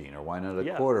half a gene? Or why not a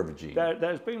yeah, quarter of a gene?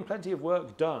 there's been plenty of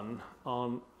work done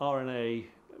on RNA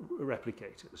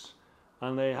replicators,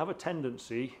 and they have a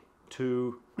tendency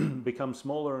to become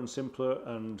smaller and simpler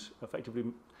and effectively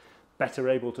better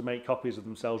able to make copies of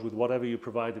themselves with whatever you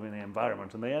provide them in the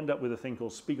environment. And they end up with a thing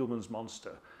called Spiegelman's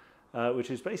monster,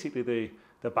 which is basically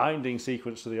the binding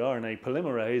sequence to the RNA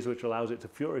polymerase, which allows it to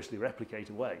furiously replicate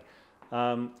away.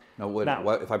 Now,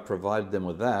 if I provide them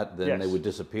with that, then they Yes. would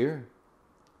disappear?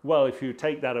 Well, if you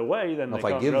take that away, then Now, they if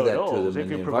I can't give grow that at to all. them If in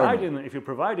you're the providing, environment. if you're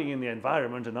providing in the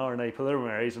environment an RNA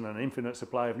polymerase and an infinite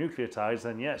supply of nucleotides,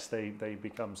 then yes, they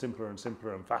become simpler and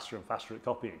simpler and faster at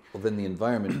copying. Well, then the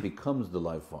environment becomes the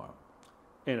life form.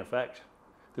 In effect.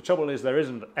 The trouble is there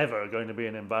isn't ever going to be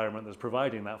an environment that's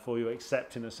providing that for you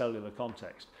except in a cellular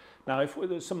context. Now, if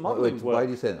there's some modeling work... Why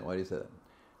do you say that? Why do you say that?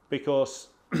 Because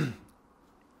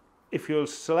if you're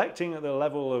selecting at the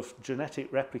level of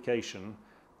genetic replication,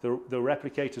 the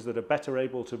replicators that are better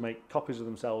able to make copies of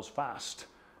themselves fast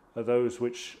are those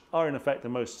which are in effect the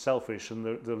most selfish and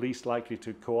the least likely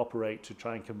to cooperate to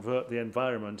try and convert the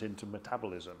environment into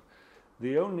metabolism.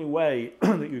 The only way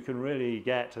that you can really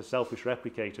get a selfish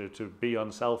replicator to be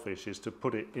unselfish is to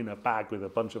put it in a bag with a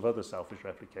bunch of other selfish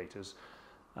replicators,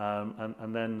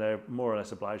 and then they're more or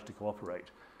less obliged to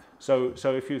cooperate. So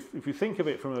if you think of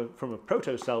it from a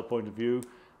protocell point of view,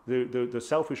 the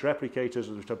selfish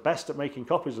replicators that are best at making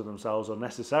copies of themselves are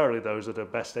necessarily those that are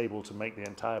best able to make the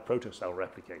entire protocell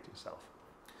replicate itself.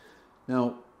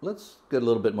 Now, let's get a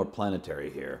little bit more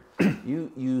planetary here.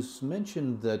 You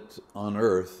mentioned that on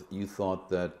Earth you thought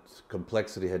that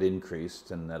complexity had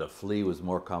increased and that a flea was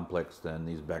more complex than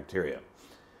these bacteria.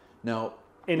 Now,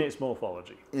 in its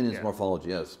morphology. In its morphology,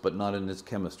 yes, but not in its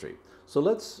chemistry. So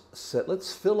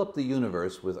let's fill up the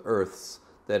universe with Earths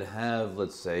that have,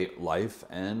 let's say, life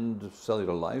and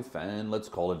cellular life, and let's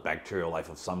call it bacterial life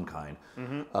of some kind,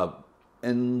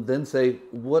 and then say,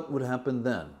 what would happen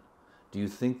then? Do you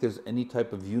think there's any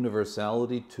type of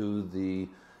universality to the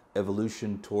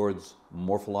evolution towards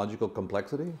morphological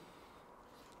complexity?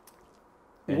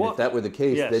 And if that were the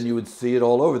case, then you would see it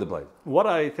all over the place. What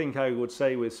I think I would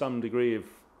say with some degree of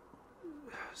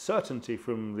certainty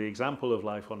from the example of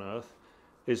life on Earth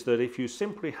is that if you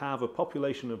simply have a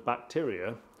population of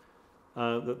bacteria,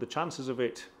 that the chances of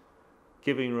it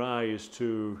giving rise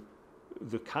to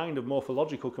the kind of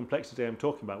morphological complexity I'm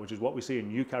talking about, which is what we see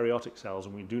in eukaryotic cells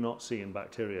and we do not see in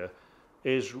bacteria,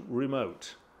 is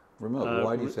remote. Remote?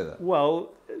 Why do you say that?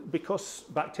 Well, because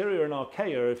bacteria and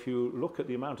archaea, if you look at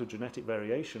the amount of genetic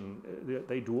variation,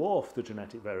 they dwarf the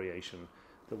genetic variation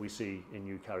that we see in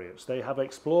eukaryotes. They have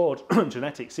explored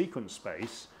genetic sequence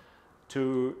space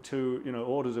to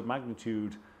orders of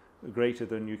magnitude greater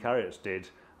than eukaryotes did,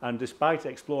 and despite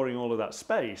exploring all of that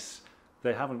space,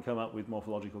 they haven't come up with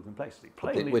morphological complexity.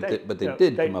 Plainly, but they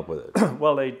did come up with it.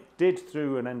 Well, they did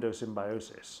through an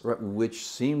endosymbiosis. Right, which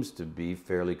seems to be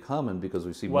fairly common because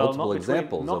we see multiple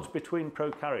examples. Not between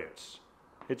prokaryotes.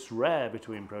 It's rare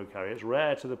between prokaryotes,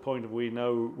 rare to the point of we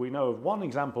know of one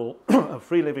example of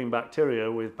free-living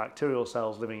bacteria with bacterial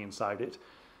cells living inside it.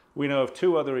 We know of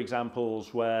two other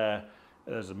examples where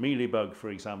there's a mealybug,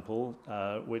 for example,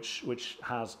 which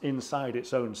has inside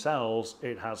its own cells,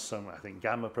 it has some, I think,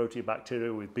 gamma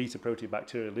proteobacteria with beta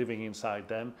proteobacteria living inside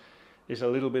them. It's a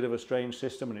little bit of a strange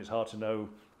system, and it's hard to know,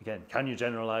 again, can you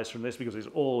generalize from this because it's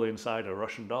all inside a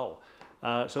Russian doll.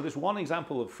 So there's one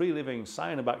example of free-living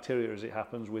cyanobacteria, as it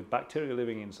happens, with bacteria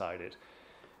living inside it.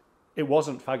 It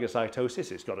wasn't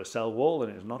phagocytosis, it's got a cell wall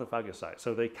and it's not a phagocyte.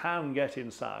 So they can get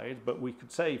inside, but we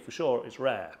could say for sure it's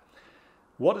rare.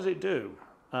 What does it do?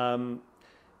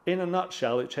 In a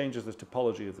nutshell, it changes the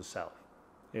topology of the cell.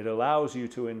 It allows you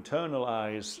to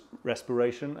internalize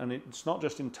respiration, and it's not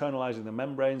just internalizing the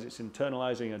membranes, it's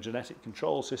internalizing a genetic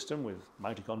control system with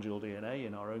mitochondrial DNA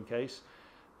in our own case,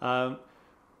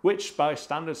 which by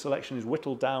standard selection is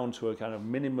whittled down to a kind of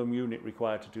minimum unit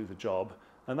required to do the job,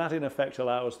 and that in effect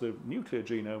allows the nuclear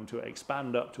genome to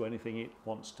expand up to anything it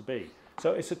wants to be.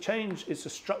 So it's a change, it's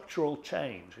a structural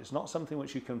change. It's not something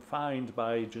which you can find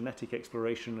by genetic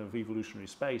exploration of evolutionary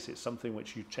space. It's something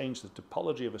which you change the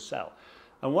topology of a cell.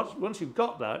 And once you've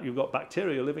got that, you've got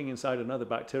bacteria living inside another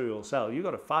bacterial cell. You've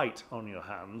got a fight on your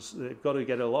hands. They've got to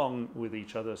get along with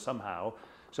each other somehow.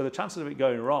 So the chances of it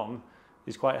going wrong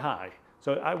is quite high.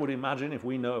 So I would imagine if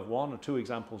we know of one or two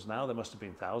examples now, there must have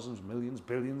been thousands, millions,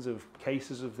 billions of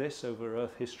cases of this over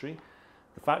Earth history.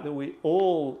 The fact that we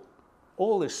all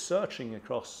all this searching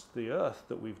across the earth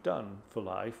that we've done for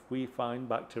life, we find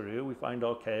bacteria, we find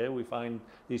archaea, we find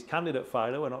these candidate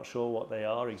phyla. We're not sure what they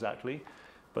are exactly,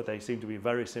 but they seem to be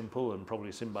very simple and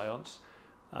probably symbionts.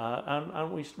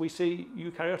 And we see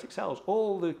eukaryotic cells.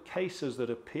 All the cases that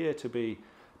appear to be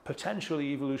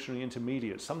potentially evolutionary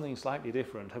intermediate, something slightly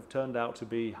different, have turned out to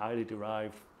be highly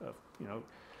derived,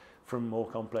 from more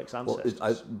complex ancestors.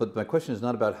 Well, but my question is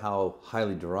not about how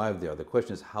highly derived they are. The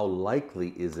question is how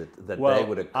likely is it that they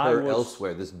would occur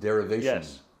elsewhere, this derivation?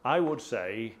 Yes, I would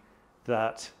say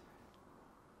that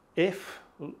if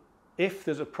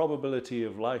there's a probability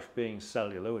of life being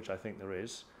cellular, which I think there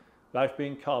is, life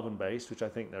being carbon-based, which I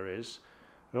think there is,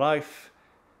 life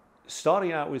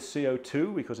starting out with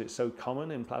CO2 because it's so common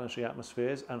in planetary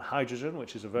atmospheres, and hydrogen,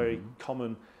 which is a very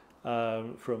common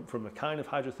from the kind of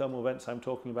hydrothermal events I'm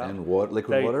talking about. And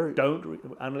liquid water?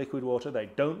 And liquid water. They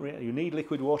don't. You need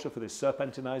liquid water for this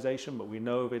serpentinization, but we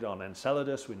know of it on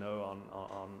Enceladus. We know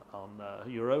on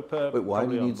Europa. Wait, why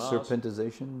do you need Mars.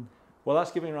 Serpentization? Well,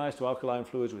 that's giving rise to alkaline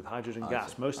fluids with hydrogen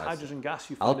gas. Most hydrogen gas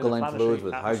you find alkaline in the fluids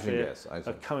with planetary hydrogen gas.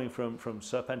 are coming from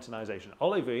serpentinization.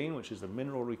 Olivine, which is the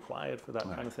mineral required for that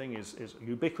kind of thing, is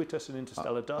ubiquitous in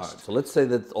interstellar dust. Right. So let's say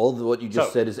that what you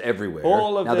just said is everywhere.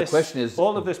 Now the question is,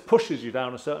 all of this pushes you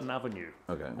down a certain avenue.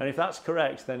 Okay. And if that's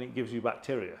correct, then it gives you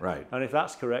bacteria. Right. And if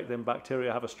that's correct, then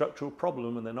bacteria have a structural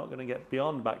problem, and they're not going to get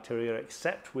beyond bacteria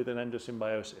except with an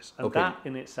endosymbiosis. And that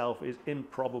in itself is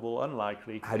improbable,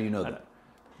 unlikely. How do you know that?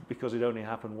 Because it only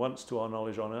happened once to our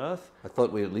knowledge on Earth. I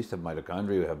thought we at least have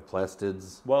mitochondria, we have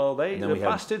plastids. Well, the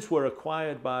plastids were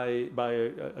acquired by a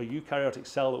eukaryotic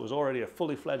cell that was already a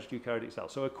fully fledged eukaryotic cell.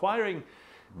 So acquiring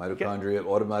mitochondria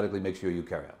automatically makes you a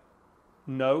eukaryote.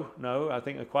 No. I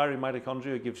think acquiring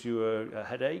mitochondria gives you a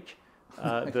headache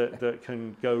that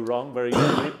can go wrong very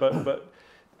easily. But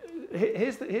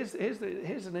here's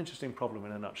an interesting problem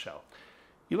in a nutshell.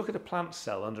 You look at a plant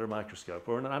cell under a microscope,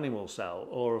 or an animal cell,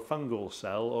 or a fungal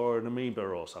cell, or an amoeba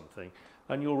or something,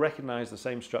 and you'll recognize the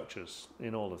same structures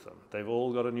in all of them. They've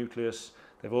all got a nucleus,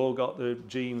 they've all got the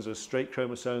genes as straight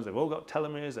chromosomes, they've all got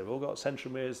telomeres, they've all got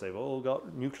centromeres, they've all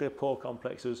got nuclear pore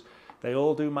complexes, they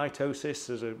all do mitosis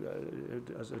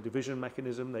as a division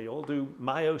mechanism, they all do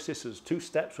meiosis as two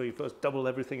steps where you first double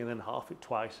everything and then half it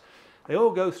twice. They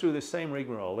all go through the same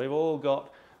rigmarole, they've all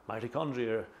got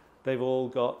mitochondria, they've all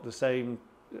got the same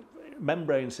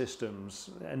membrane systems,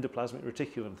 endoplasmic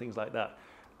reticulum, things like that.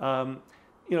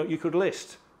 You could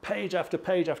list page after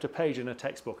page after page in a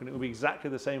textbook, and it would be exactly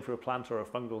the same for a plant or a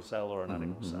fungal cell or an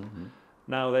animal cell.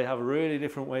 Now, they have really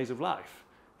different ways of life.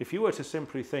 If you were to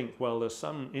simply think, well, there's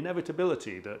some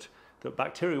inevitability that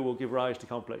bacteria will give rise to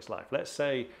complex life. Let's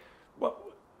say, well,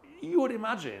 you would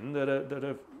imagine that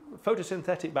a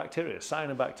photosynthetic bacteria,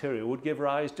 cyanobacteria, would give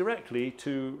rise directly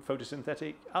to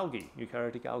photosynthetic algae,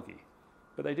 eukaryotic algae.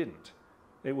 But they didn't.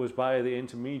 It was by the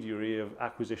intermediary of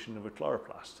acquisition of a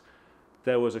chloroplast.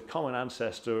 There was a common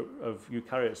ancestor of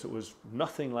eukaryotes that was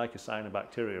nothing like a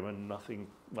cyanobacterium and nothing,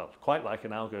 well, quite like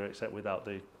an alga except without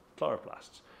the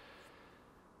chloroplasts.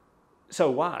 So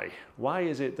why? Why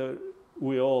is it that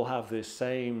we all have this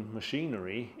same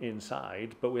machinery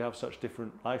inside, but we have such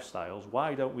different lifestyles?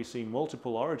 Why don't we see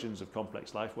multiple origins of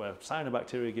complex life where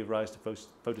cyanobacteria give rise to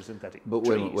photosynthetic But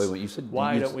trees? wait, you said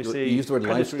why don't we see you used the word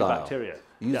lifestyle. bacteria?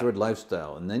 You used the word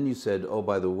lifestyle, and then you said, oh,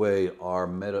 by the way, our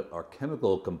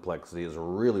chemical complexity is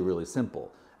really, really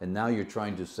simple. And now you're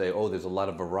trying to say, oh, there's a lot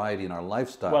of variety in our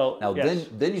lifestyle. Well, now yes.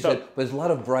 then you said, but there's a lot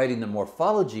of variety in the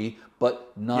morphology,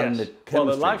 but not in the chemistry.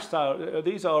 Well, the lifestyle,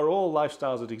 these are all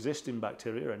lifestyles that exist in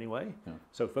bacteria anyway. Yeah.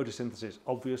 So photosynthesis,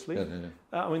 obviously.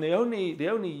 I mean, the only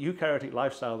eukaryotic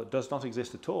lifestyle that does not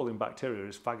exist at all in bacteria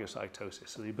is phagocytosis,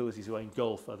 so the ability to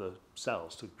engulf other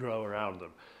cells, to grow around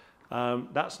them.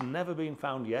 That's never been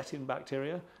found yet in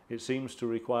bacteria. It seems to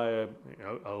require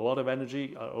a lot of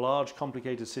energy, a large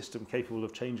complicated system capable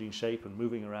of changing shape and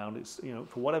moving around. It's,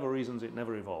 for whatever reasons, it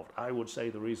never evolved. I would say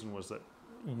the reason was that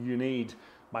you need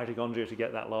mitochondria to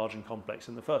get that large and complex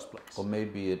in the first place. Well,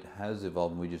 maybe it has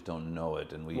evolved and we just don't know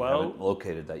it, and we haven't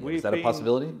located that yet. Is that a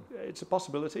possibility? It's a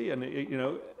possibility, and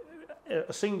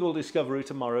a single discovery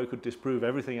tomorrow could disprove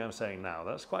everything I'm saying now.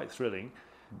 That's quite thrilling.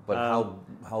 But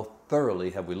how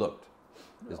thoroughly have we looked?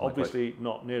 Obviously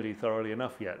not nearly thoroughly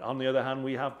enough yet. On the other hand,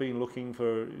 we have been looking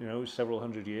for several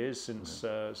hundred years since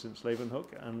Leeuwenhoek,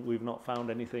 and we've not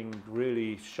found anything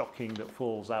really shocking that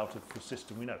falls out of the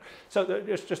system we know. So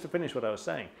just to finish what I was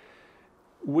saying,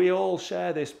 we all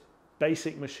share this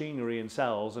basic machinery in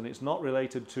cells, and it's not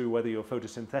related to whether you're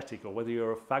photosynthetic or whether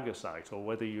you're a phagocyte or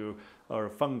whether you are a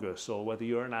fungus or whether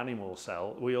you're an animal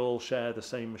cell. We all share the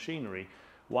same machinery.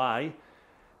 Why?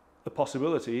 the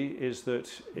possibility is that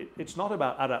it's not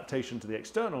about adaptation to the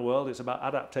external world, it's about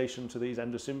adaptation to these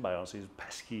endosymbionts, these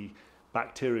pesky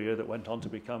bacteria that went on to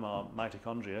become our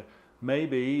mitochondria.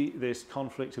 Maybe this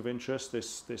conflict of interest,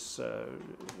 this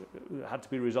had to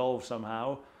be resolved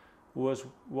somehow, was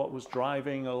what was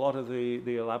driving a lot of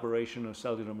the elaboration of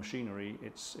cellular machinery.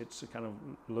 It's a kind of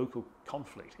local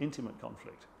conflict, intimate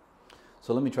conflict.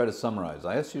 So let me try to summarize.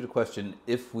 I asked you the question,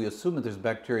 if we assume that there's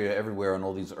bacteria everywhere on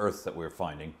all these Earths that we're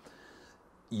finding,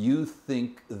 you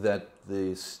think that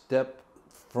the step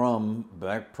from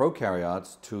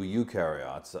prokaryotes to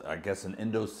eukaryotes, I guess an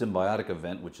endosymbiotic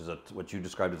event, which is what you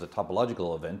described as a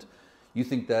topological event, you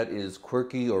think that is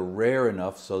quirky or rare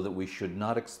enough so that we should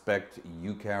not expect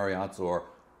eukaryotes or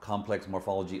complex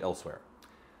morphology elsewhere?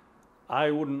 I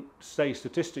wouldn't say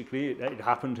statistically it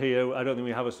happened here. I don't think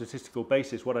we have a statistical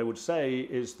basis. What I would say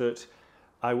is that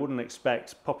I wouldn't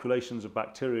expect populations of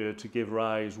bacteria to give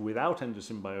rise without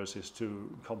endosymbiosis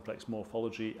to complex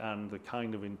morphology and the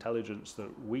kind of intelligence that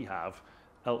we have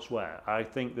elsewhere. I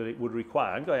think that it would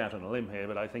require, I'm going out on a limb here,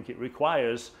 but I think it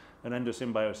requires an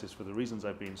endosymbiosis for the reasons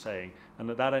I've been saying, and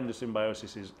that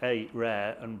endosymbiosis is A,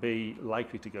 rare, and B,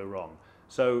 likely to go wrong.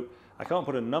 So I can't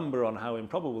put a number on how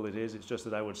improbable it is, it's just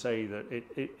that I would say that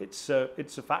it's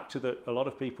a factor that a lot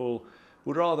of people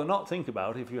would rather not think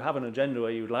about. If you have an agenda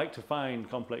where you'd like to find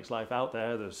complex life out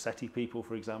there, the SETI people,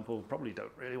 for example, probably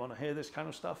don't really want to hear this kind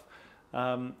of stuff.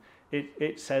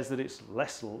 It says that it's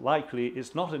less likely,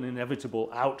 it's not an inevitable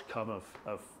outcome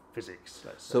of physics,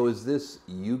 let's say. So is this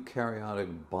eukaryotic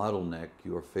bottleneck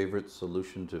your favorite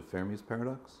solution to Fermi's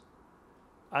paradox?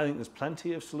 I think there's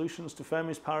plenty of solutions to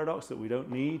Fermi's paradox that we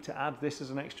don't need to add this as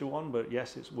an extra one, but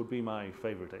yes, it would be my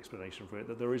favorite explanation for it,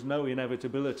 that there is no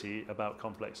inevitability about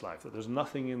complex life, that there's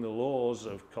nothing in the laws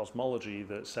of cosmology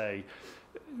that say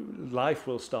life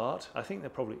will start. I think there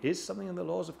probably is something in the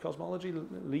laws of cosmology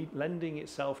lending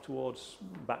itself towards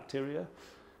bacteria,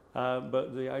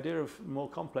 but the idea of more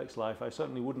complex life, I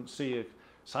certainly wouldn't see a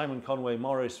Simon Conway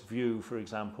Morris view, for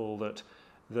example, that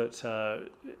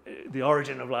the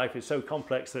origin of life is so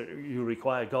complex that you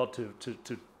require God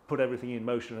to put everything in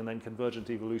motion, and then convergent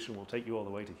evolution will take you all the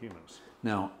way to humans.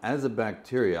 Now, as a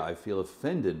bacteria, I feel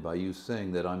offended by you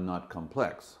saying that I'm not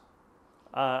complex.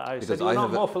 I said you're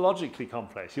not morphologically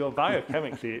complex, you're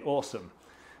biochemically awesome.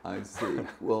 I see.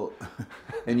 Well,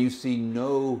 and you see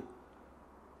no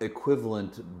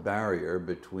equivalent barrier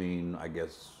between, I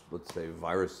guess, let's say,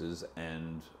 viruses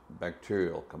and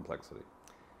bacterial complexity.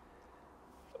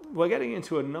 We're getting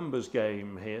into a numbers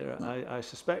game here. I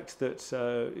suspect that,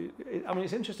 I mean,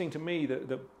 it's interesting to me that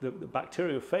the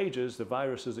bacteriophages, the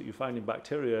viruses that you find in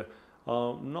bacteria,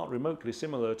 are not remotely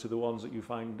similar to the ones that you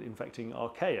find infecting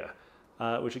archaea,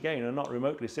 which again are not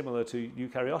remotely similar to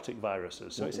eukaryotic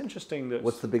viruses. So it's interesting that...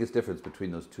 What's the biggest difference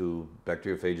between those two,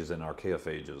 bacteriophages and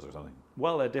archaeophages or something?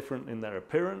 Well, they're different in their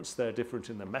appearance, they're different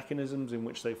in the mechanisms in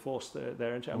which they force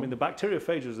their entry. I mean, the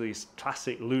bacteriophages are these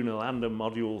classic lunar lander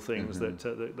module things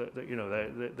that you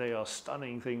know, they are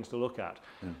stunning things to look at.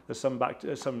 There's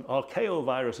some archaeal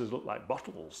viruses look like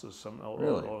bottles, there's some,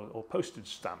 or postage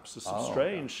stamps, there's some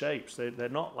strange shapes. They're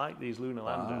not like these lunar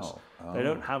landers. They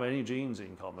don't have any genes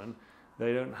in common.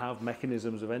 They don't have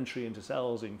mechanisms of entry into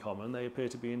cells in common. They appear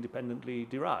to be independently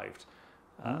derived.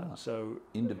 So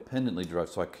independently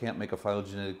derived. So I can't make a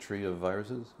phylogenetic tree of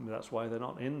viruses? That's why they're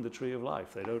not in the tree of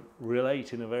life. They don't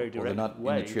relate in a very direct way. They're not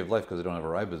in the tree of life because they don't have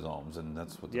ribosomes, and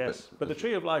that's what. Yes, but the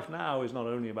tree of life now is not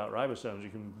only about ribosomes. You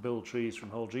can build trees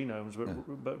from whole genomes,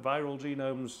 but viral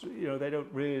genomes, you know, they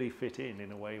don't really fit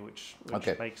in a way which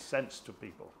makes sense to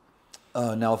people.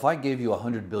 Now, if I gave you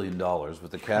 $100 billion with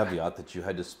the caveat that you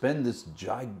had to spend this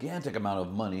gigantic amount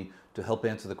of money to help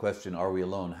answer the question, are we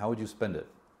alone, how would you spend it?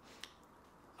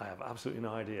 I have absolutely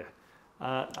no idea.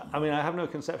 I mean, I have no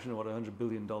conception of what $100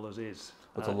 billion is.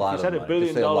 That's a lot of money. If you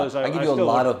said $1 billion, I give you a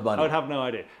lot of money. I would have no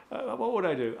idea. What would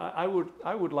I do?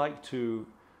 I would like to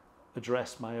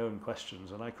address my own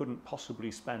questions, and I couldn't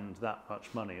possibly spend that much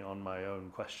money on my own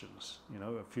questions. You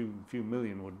know, a few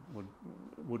million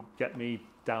would get me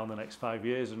down the next 5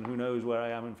 years, and who knows where I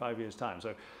am in 5 years' time.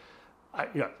 So,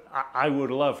 I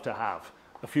would love to have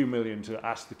a few million to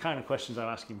ask the kind of questions I'm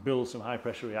asking, build some high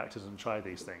pressure reactors and try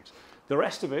these things. The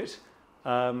rest of it,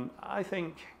 I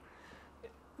think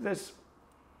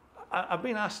I've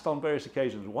been asked on various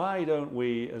occasions, why don't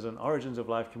we as an Origins of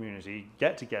Life community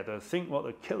get together, think what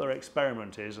the killer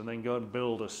experiment is, and then go and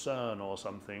build a CERN or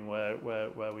something where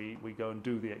we go and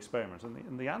do the experiment?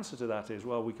 And the answer to that is,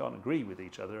 well, we can't agree with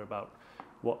each other about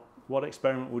what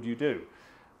experiment would you do.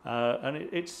 And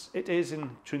it is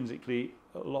intrinsically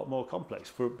a lot more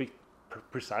complex,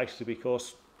 precisely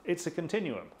because it's a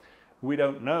continuum. we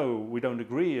don't know, we don't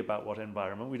agree about what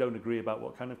environment, we don't agree about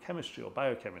what kind of chemistry or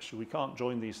biochemistry. We can't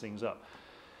join these things up.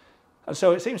 And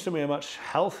so it seems to me a much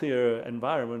healthier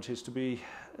environment is to be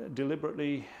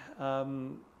deliberately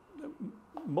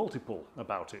multiple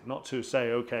about it, not to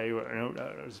say, okay,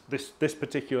 this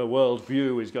particular world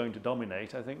view is going to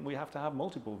dominate. I think we have to have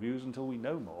multiple views until we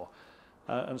know more.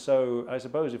 And so I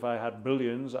suppose if I had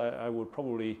billions, I would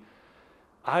probably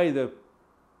either,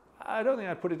 I don't think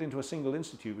I'd put it into a single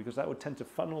institute because that would tend to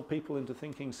funnel people into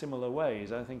thinking similar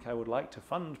ways. I think I would like to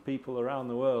fund people around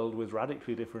the world with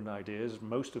radically different ideas,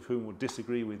 most of whom would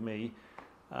disagree with me,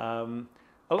 along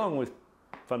with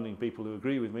funding people who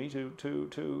agree with me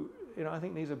to I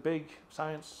think these are big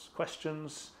science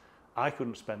questions. I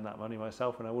couldn't spend that money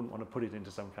myself, and I wouldn't want to put it into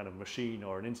some kind of machine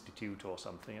or an institute or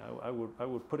something. I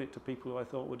would put it to people who I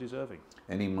thought were deserving.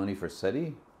 Any money for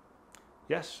SETI?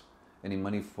 Yes. Any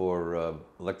money for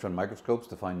electron microscopes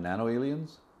to find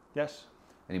nano-aliens? Yes.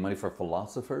 Any money for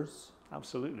philosophers?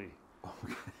 Absolutely.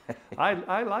 Okay.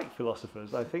 I like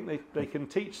philosophers. I think they can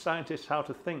teach scientists how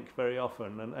to think very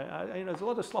often. And there's a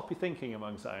lot of sloppy thinking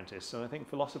among scientists, and I think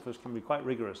philosophers can be quite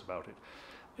rigorous about it.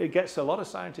 It gets a lot of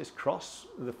scientists cross,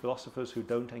 the philosophers who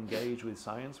don't engage with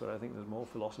science, but I think there's more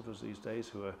philosophers these days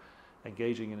who are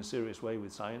engaging in a serious way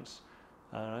with science.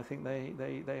 And I think they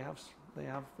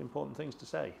have important things to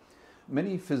say.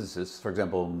 Many physicists, for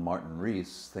example, Martin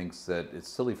Rees, thinks that it's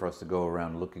silly for us to go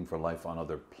around looking for life on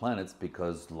other planets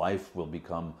because life will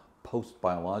become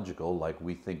post-biological like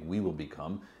we think we will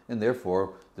become, and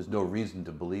therefore there's no reason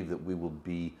to believe that we will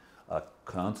be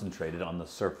concentrated on the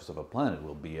surface of a planet.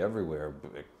 We'll be everywhere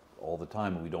all the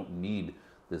time, and we don't need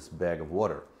this bag of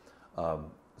water.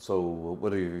 So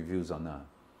what are your views on that?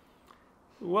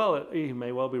 Well, he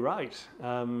may well be right.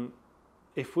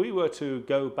 If we were to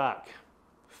go back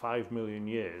 5 million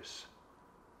years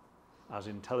as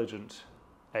intelligent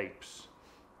apes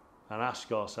and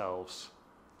ask ourselves,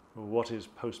 what is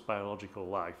post-biological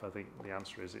life? I think the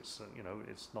answer is it's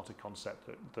not a concept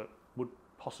that would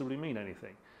possibly mean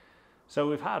anything. So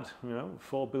we've had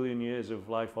 4 billion years of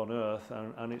life on Earth,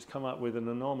 and it's come up with an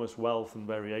enormous wealth and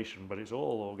variation, but it's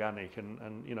all organic,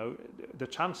 and the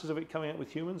chances of it coming up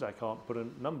with humans, I can't put a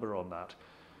number on that.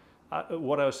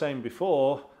 What I was saying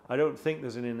before, I don't think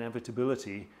there's an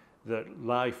inevitability that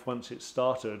life, once it's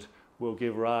started, will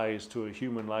give rise to a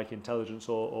human-like intelligence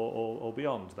or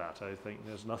beyond that. I think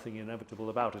there's nothing inevitable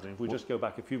about it. And if we just go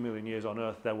back a few million years on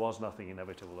Earth, there was nothing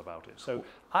inevitable about it. So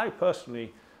I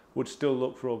personally would still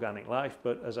look for organic life,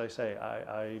 but as I say,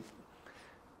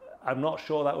 I'm not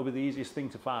sure that would be the easiest thing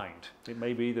to find. It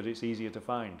may be that it's easier to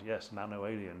find, yes,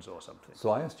 nano-aliens or something. So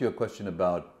I asked you a question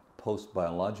about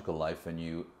post-biological life, and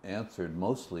you answered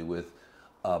mostly with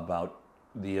about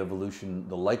the evolution,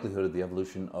 the likelihood of the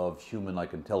evolution of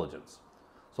human-like intelligence.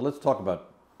 So let's talk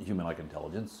about human-like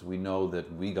intelligence. We know that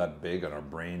we got big and our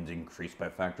brains increased by a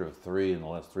factor of 3 in the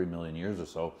last 3 million years or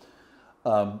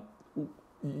so.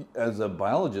 As a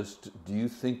biologist, do you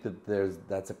think that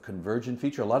that's a convergent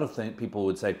feature? A lot of people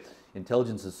would say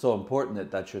intelligence is so important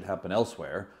that should happen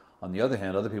elsewhere. On the other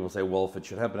hand, other people say, well, if it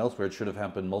should happen elsewhere, it should have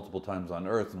happened multiple times on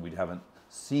Earth, and we haven't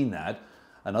seen that.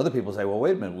 And other people say, well,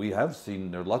 wait a minute, we have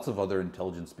seen, there are lots of other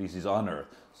intelligent species on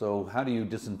Earth. So how do you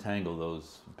disentangle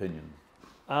those opinions?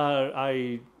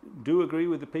 I do agree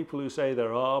with the people who say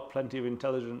there are plenty of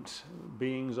intelligent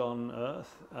beings on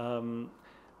Earth,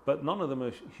 but none of them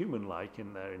are human-like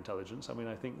in their intelligence. I mean,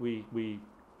 I think we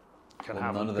can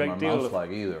have a great deal of... None of them are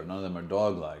mouse-like either. None of them are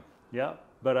dog-like. Yeah,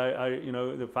 but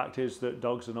the fact is that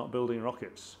dogs are not building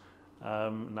rockets.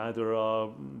 Neither are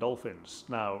dolphins.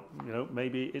 Now,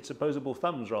 maybe it's opposable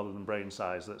thumbs rather than brain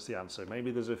size that's the answer.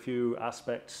 Maybe there's a few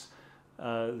aspects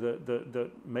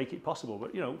that make it possible.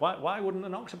 But why wouldn't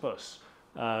an octopus,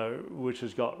 which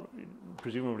has got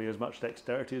presumably as much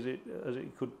dexterity as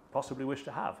it could possibly wish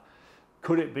to have,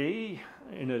 could it be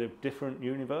in a different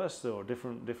universe or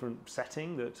different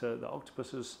setting that the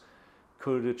octopuses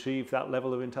could achieve that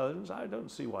level of intelligence? I don't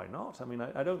see why not. I mean,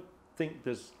 I don't think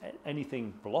there's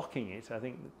anything blocking it. I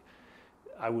think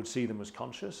I would see them as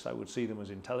conscious. I would see them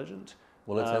as intelligent.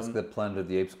 Well, let's ask the Planet of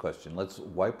the Apes question. Let's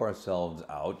wipe ourselves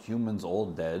out, humans all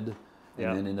dead,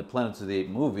 and then in the Planets of the Apes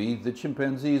movie, the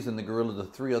chimpanzees and the gorilla, the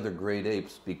 3 other great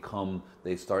apes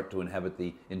they start to inhabit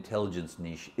the intelligence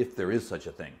niche, if there is such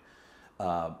a thing.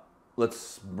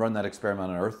 Let's run that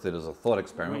experiment on Earth. It is a thought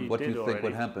experiment. What do you think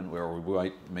would happen? Or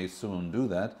we may soon do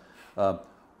that.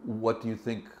 What do you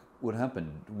think would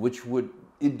happen? Do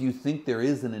you think there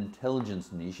is an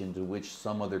intelligence niche into which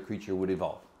some other creature would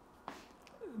evolve?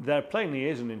 There plainly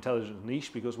is an intelligence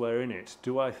niche because we're in it.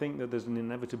 Do I think that there's an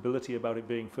inevitability about it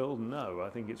being filled? No. I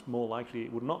think it's more likely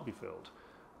it would not be filled.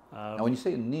 Now, when you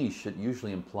say a niche, it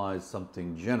usually implies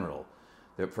something general.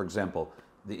 For example,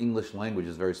 the English language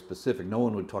is very specific. No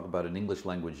one would talk about an English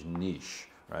language niche,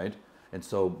 right? And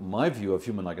so my view of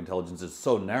human-like intelligence is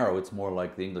so narrow, it's more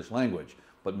like the English language.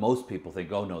 But most people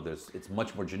think, oh no, it's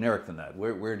much more generic than that.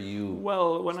 Where do you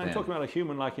Well, when stand? I'm talking about a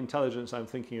human-like intelligence, I'm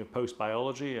thinking of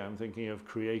post-biology. I'm thinking of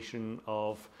creation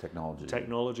of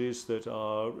technologies that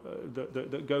are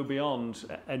that go beyond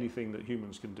anything that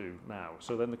humans can do now.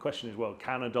 So then the question is, well,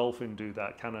 can a dolphin do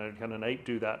that? Can an ape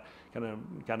do that? Can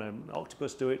an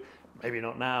octopus do it? Maybe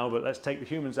not now, but let's take the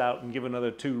humans out and give another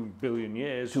 2 billion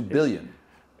years. 2 billion.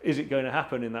 Is it going to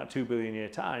happen in that 2 billion year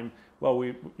time? Well,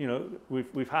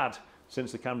 we've had,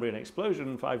 since the Cambrian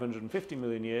explosion, 550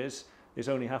 million years. It's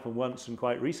only happened once, and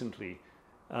quite recently.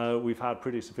 We've had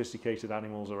pretty sophisticated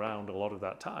animals around a lot of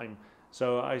that time.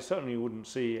 So I certainly wouldn't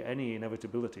see any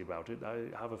inevitability about it. I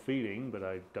have a feeling, but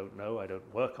I don't know, I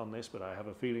don't work on this, but I have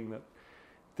a feeling that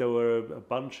there were a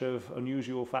bunch of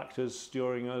unusual factors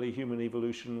during early human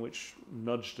evolution which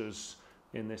nudged us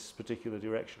in this particular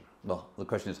direction. Well, the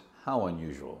question is, how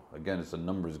unusual? Again, it's a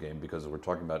numbers game because we're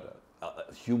talking about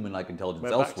human-like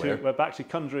intelligence elsewhere. We're back to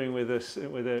conjuring with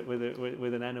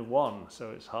an n of 1, so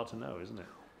it's hard to know, isn't it?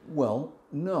 Well,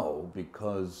 no,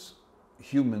 because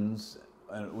humans,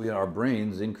 our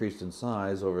brains increased in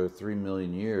size over 3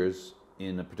 million years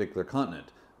in a particular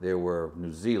continent. There were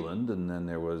New Zealand, and then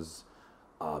there was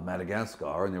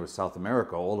Madagascar, and there was South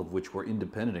America, all of which were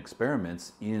independent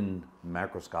experiments in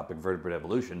macroscopic vertebrate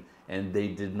evolution, and they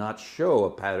did not show a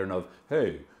pattern of,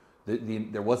 hey,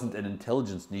 there wasn't an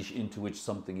intelligence niche into which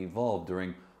something evolved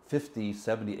during 50,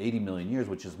 70, 80 million years,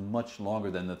 which is much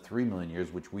longer than the 3 million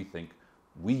years which we think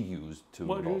we used to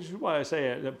evolve. Which is why I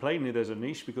say that plainly there's a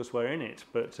niche because we're in it,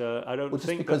 but I don't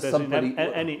think that there's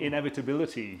any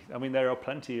inevitability. I mean, there are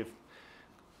plenty of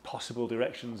possible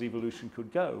directions evolution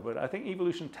could go, but I think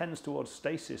evolution tends towards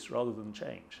stasis rather than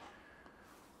change.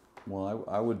 Well,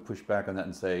 I would push back on that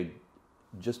and say,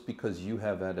 just because you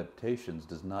have adaptations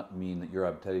does not mean that your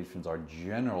adaptations are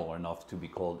general enough to be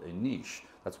called a niche.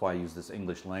 That's why I use this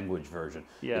English language version.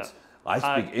 Yeah. I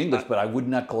speak English, but I would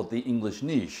not call it the English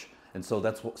niche. And so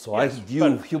that's what, so yes, I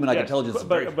view human-like intelligence as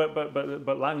very...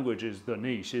 But language is the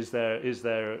niche. Is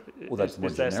there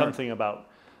something about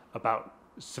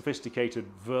sophisticated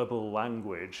verbal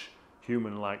language,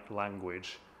 human-like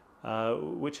language,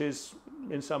 which is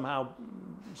in some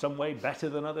way better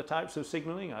than other types of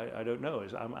signaling? I don't know.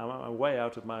 I'm way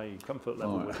out of my comfort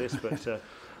level with this, but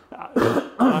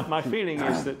my feeling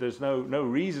is that there's no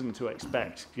reason to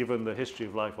expect, given the history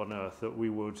of life on Earth, that we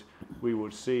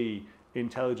would see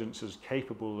intelligences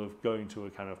capable of going to a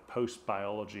kind of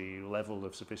post-biology level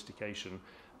of sophistication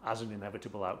as an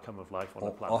inevitable outcome of life on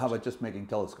the planet. Or how about just making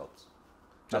telescopes?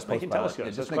 Just making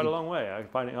telescopes. That's quite a long way. I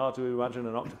find it hard to imagine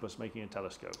an octopus making a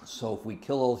telescope. So if we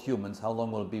kill all humans, how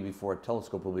long will it be before a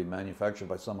telescope will be manufactured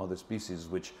by some other species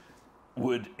which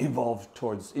would evolve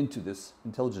into this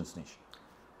intelligence niche?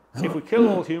 If we kill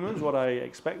all humans, what I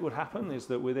expect would happen is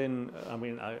that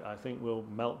I think we'll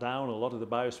melt down a lot of the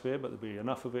biosphere, but there'll be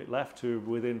enough of it left to,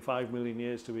 within 5 million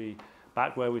years, to be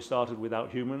back where we started without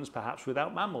humans, perhaps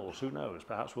without mammals, who knows?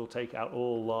 Perhaps we'll take out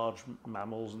all large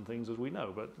mammals and things as we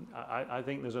know. But I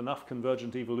think there's enough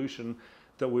convergent evolution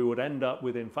that we would end up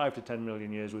within 5 to 10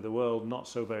 million years with a world not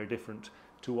so very different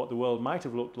to what the world might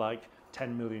have looked like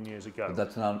 10 million years ago. But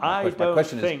that's not my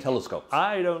question. Is telescopes.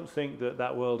 I don't think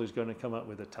that world is going to come up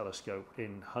with a telescope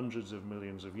in hundreds of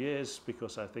millions of years,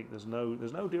 because I think there's no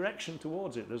direction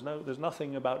towards it. There's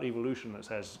nothing about evolution that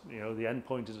says, the end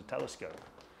point is a telescope.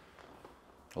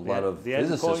 A lot of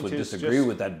physicists would disagree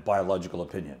with that biological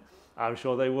opinion. I'm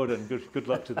sure they would, and good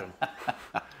luck to them.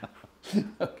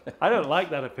 Okay. I don't like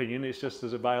that opinion. It's just,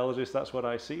 as a biologist, that's what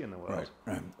I see in the world.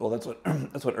 Right. Well, that's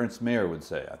what Ernst Mayr would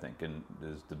say, I think, in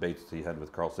his debates he had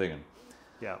with Carl Sagan.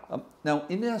 Yeah. Now,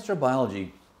 in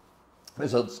astrobiology,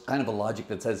 there's a kind of a logic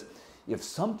that says, if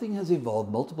something has evolved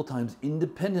multiple times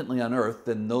independently on Earth,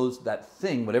 then that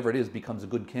thing, whatever it is, becomes a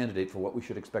good candidate for what we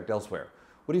should expect elsewhere.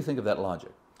 What do you think of that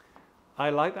logic? I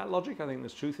like that logic. I think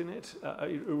there's truth in it.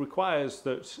 It requires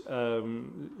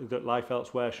that life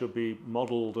elsewhere should be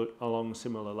modelled along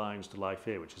similar lines to life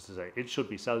here, which is to say, it should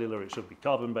be cellular, it should be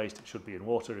carbon-based, it should be in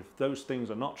water. If those things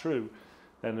are not true,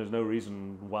 then there's no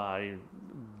reason why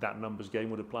that numbers game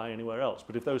would apply anywhere else.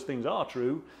 But if those things are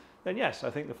true, then yes,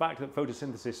 I think the fact that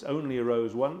photosynthesis only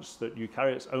arose once, that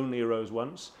eukaryotes only arose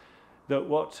once, that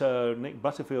what Nick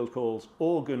Butterfield calls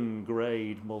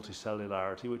organ-grade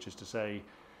multicellularity, which is to say,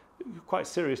 quite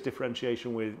serious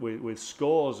differentiation with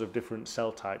scores of different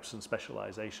cell types and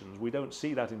specializations. We don't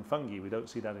see that in fungi, we don't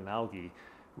see that in algae.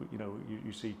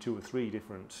 You see 2 or 3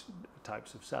 different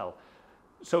types of cell.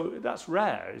 So that's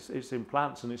rare. It's in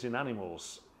plants and it's in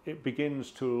animals. It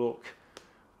begins to look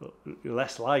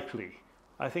less likely.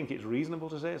 I think it's reasonable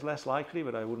to say it's less likely,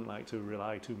 but I wouldn't like to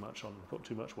put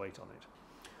too much weight on it.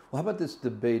 Well, how about this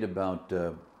debate about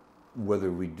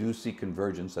whether we do see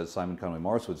convergence, as Simon Conway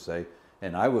Morris would say,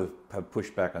 and I would have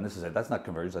pushed back on this and said, that's not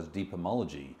convergence, that's deep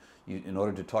homology. In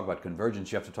order to talk about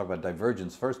convergence, you have to talk about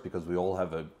divergence first, because we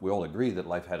all agree that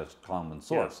life had a common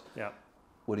source. Yeah.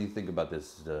 What do you think about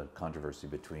this controversy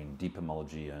between deep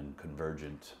homology and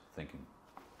convergent thinking?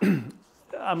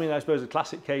 I mean, I suppose a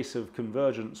classic case of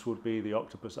convergence would be the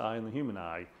octopus eye and the human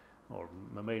eye, or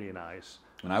mammalian eyes.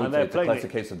 And I would say it's a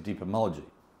classic case of deep homology.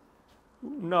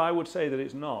 No, I would say that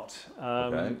it's not.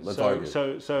 Okay, let's argue.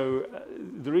 So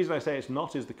the reason I say it's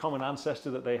not is the common ancestor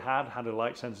that they had a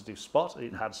light-sensitive spot.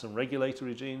 It had some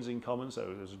regulatory genes in common,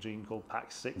 so there's a gene called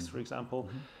PAX6, for example.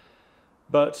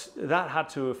 But that had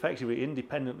to effectively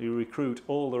independently recruit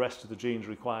all the rest of the genes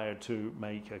required to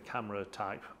make a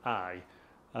camera-type eye.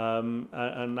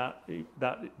 And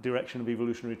that direction of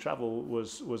evolutionary travel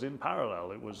was in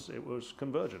parallel. It was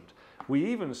convergent. We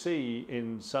even see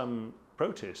in some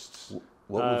protists,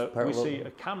 we see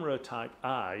a camera-type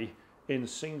eye in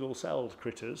single-celled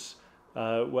critters,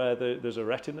 where there's a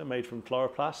retina made from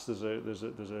chloroplasts,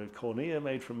 there's a cornea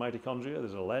made from mitochondria,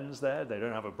 there's a lens there. They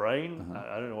don't have a brain.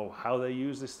 I don't know how they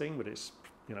use this thing, but it's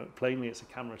plainly it's a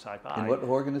camera-type eye. And what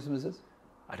organism is this?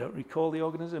 I don't recall the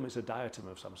organism. It's a diatom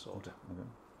of some sort.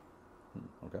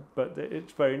 Okay. But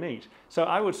it's very neat. So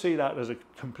I would see that as a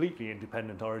completely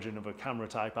independent origin of a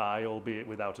camera-type eye, albeit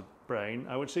without a brain.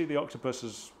 I would see the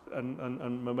octopus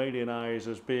and mammalian eyes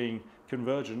as being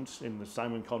convergent in the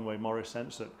Simon Conway Morris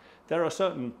sense that there are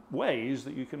certain ways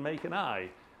that you can make an eye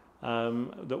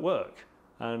that work,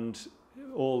 and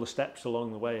all the steps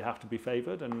along the way have to be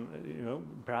favoured. And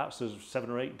perhaps there's 7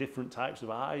 or 8 different types of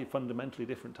eye, fundamentally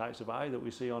different types of eye that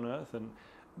we see on Earth, and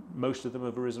most of them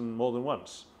have arisen more than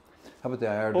once. How about the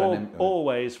aerodynamic?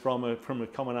 Always from a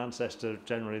common ancestor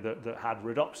generally that had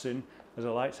rhodopsin as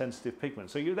a light-sensitive pigment.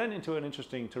 So you're then into an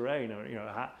interesting terrain.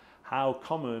 How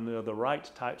common are the right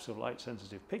types of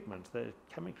light-sensitive pigment? They're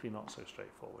chemically not so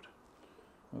straightforward.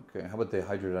 Okay. How about the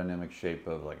hydrodynamic shape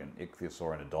of like an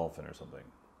ichthyosaur and a dolphin or something?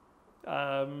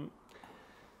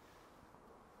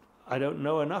 I don't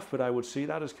know enough, but I would see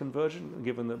that as convergent,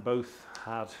 given that both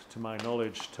had, to my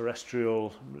knowledge,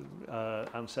 terrestrial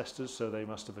ancestors, so they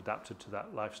must have adapted to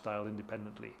that lifestyle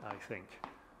independently, I think.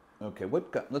 Okay,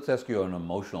 let's ask you an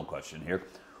emotional question here.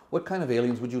 What kind of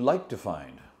aliens would you like to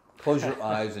find? Close your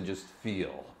eyes and just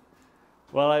feel.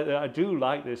 Well, I do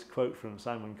like this quote from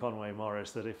Simon Conway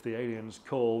Morris that if the aliens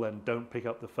call, then don't pick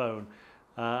up the phone.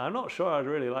 I'm not sure I'd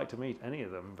really like to meet any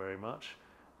of them very much.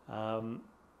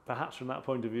 Perhaps from that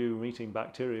point of view, meeting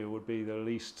bacteria would be the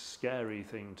least scary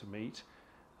thing to meet.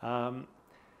 I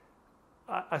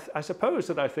suppose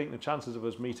that I think the chances of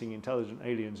us meeting intelligent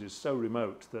aliens is so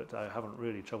remote that I haven't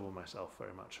really troubled myself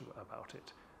very much about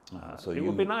it. It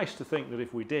would be nice to think that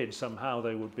if we did, somehow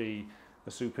they would be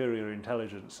a superior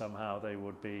intelligence, somehow they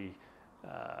would be,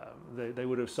 they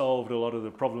would have solved a lot of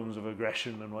the problems of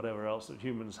aggression and whatever else that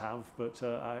humans have, but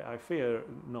I fear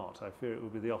not. I fear it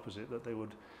would be the opposite, that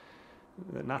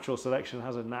natural selection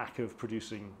has a knack of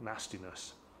producing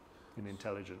nastiness in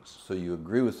intelligence. So you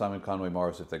agree with Simon Conway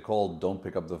Morris, if they call, don't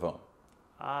pick up the phone?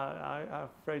 I'm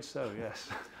afraid so, yes.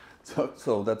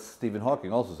 So that's Stephen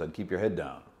Hawking also said, keep your head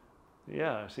down.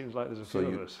 Yeah, it seems like there's a few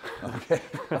of us. Okay,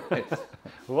 right.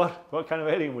 What kind of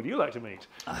alien would you like to meet?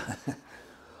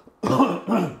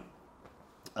 I'm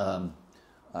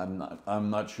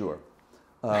not sure.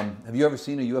 Have you ever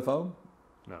seen a UFO?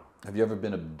 No. Have you ever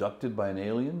been abducted by an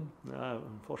alien? No,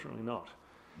 unfortunately not.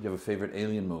 Do you have a favorite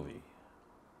alien movie?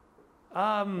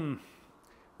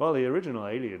 Well, the original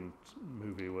Alien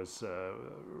movie was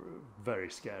very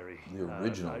scary. The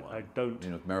original one? I don't...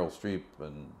 with Meryl Streep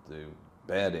and the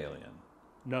bad alien.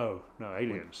 No,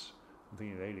 Aliens. I'm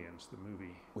thinking of Aliens, the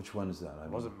movie. Which one is that?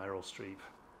 It wasn't Meryl Streep.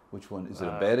 Which one? Is it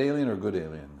a bad alien or a good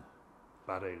alien?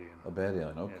 Bad alien. A bad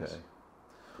alien, okay. Yes.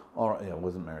 All right, yeah, it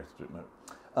wasn't Meryl Streep.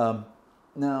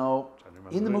 Now,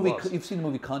 in the movie, you've seen the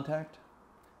movie Contact?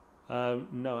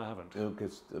 No, I haven't.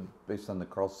 It's based on the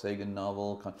Carl Sagan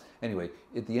novel. Anyway,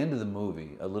 at the end of the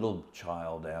movie, a little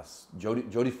child asks,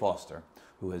 Jodie Foster,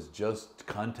 who has just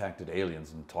contacted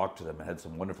aliens and talked to them and had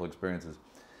some wonderful experiences,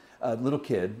 a little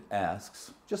kid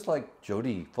asks, just like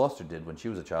Jodie Foster did when she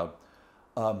was a child,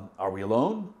 are we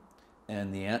alone?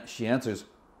 And she answers,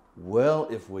 well,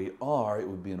 if we are, it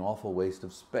would be an awful waste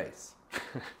of space.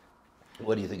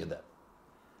 What do you think of that?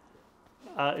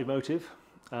 Emotive.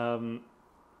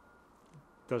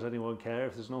 does anyone care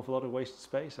if there's an awful lot of wasted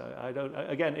space? I don't.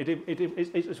 Again,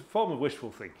 it's a form of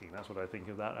wishful thinking. That's what I think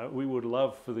of that. We would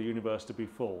love for the universe to be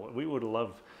full. We would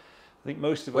love. I think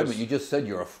most of us. Wait a minute, you just said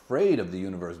you're afraid of the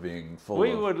universe being full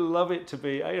We of... would love it to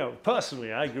be,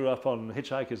 personally, I grew up on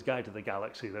Hitchhiker's Guide to the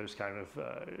Galaxy, those kind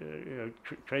of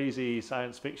crazy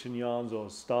science fiction yarns, or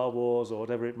Star Wars, or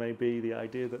whatever it may be, the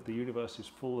idea that the universe is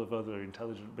full of other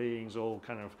intelligent beings, all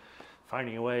kind of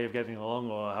finding a way of getting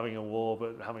along, or having a war,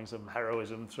 but having some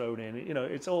heroism thrown in.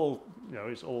 It's all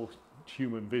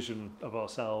human vision of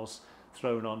ourselves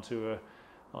thrown onto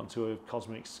a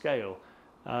cosmic scale.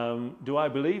 Do I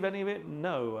believe any of it?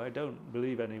 No, I don't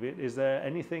believe any of it. Is there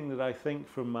anything that I think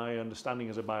from my understanding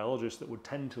as a biologist that would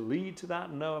tend to lead to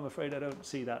that? No, I'm afraid I don't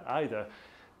see that either.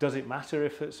 Does it matter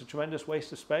if it's a tremendous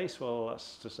waste of space? Well,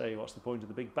 that's to say, what's the point of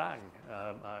the Big Bang?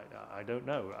 I don't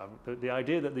know. The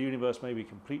idea that the universe may be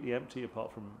completely empty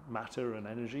apart from matter and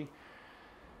energy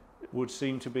would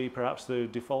seem to be perhaps the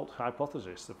default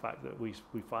hypothesis. The fact that we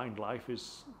find life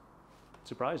is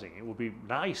surprising. It would be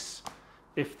nice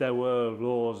if there were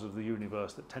laws of the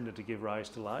universe that tended to give rise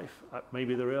to life.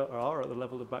 Maybe there are at the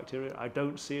level of bacteria. I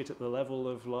don't see it at the level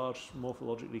of large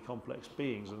morphologically complex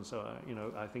beings, and so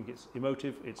I think it's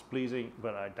emotive, it's pleasing,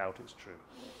 but I doubt it's true.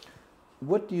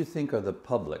 What do you think are the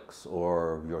public's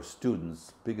or your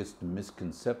students' biggest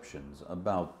misconceptions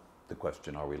about the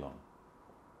question, are we alone?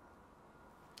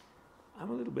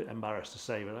 I'm a little bit embarrassed to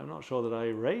say, but I'm not sure that I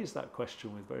raise that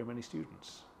question with very many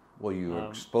students. Well, you're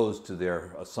exposed to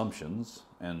their assumptions,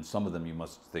 and some of them you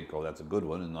must think, oh, that's a good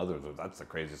one, and others, that's the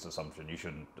craziest assumption, you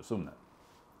shouldn't assume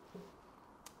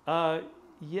that.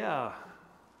 Yeah.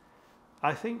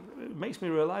 I think it makes me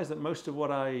realize that most of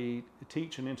what I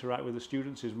teach and interact with the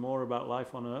students is more about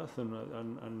life on Earth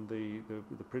and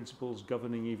the principles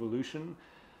governing evolution.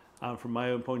 And from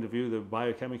my own point of view, the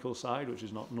biochemical side, which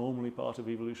is not normally part of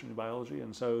evolutionary biology.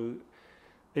 And so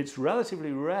it's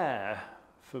relatively rare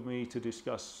for me to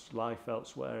discuss life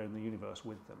elsewhere in the universe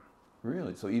with them.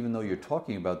 Really? So even though you're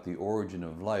talking about the origin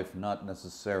of life, not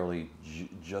necessarily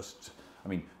just, I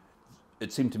mean,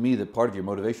 it seemed to me that part of your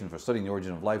motivation for studying the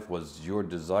origin of life was your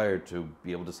desire to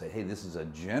be able to say, hey, this is a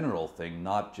general thing,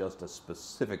 not just a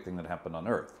specific thing that happened on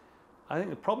Earth. I think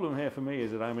the problem here for me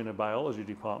is that I'm in a biology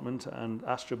department, and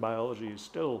astrobiology is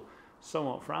still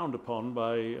somewhat frowned upon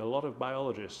by a lot of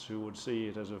biologists who would see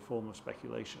it as a form of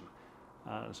speculation.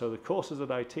 So the courses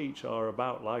that I teach are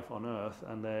about life on Earth,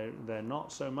 and they're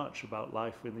not so much about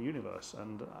life in the universe.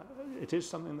 And it is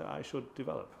something that I should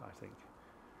develop, I think.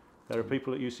 There are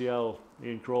people at UCL,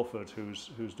 Ian Crawford,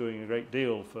 who's doing a great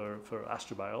deal for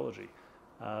astrobiology.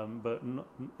 But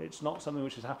it's not something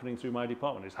which is happening through my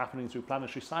department. It's happening through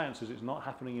planetary sciences. It's not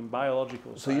happening in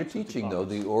biological sciences. So you're teaching, though,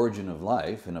 the origin of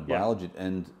life in a biology,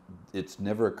 and it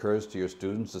never occurs to your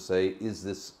students to say, is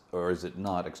this or is it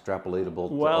not extrapolatable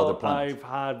to other planets?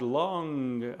 Well, I've had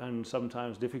long and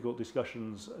sometimes difficult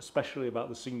discussions, especially about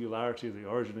the singularity of the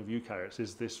origin of eukaryotes.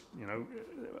 Is this,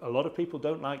 a lot of people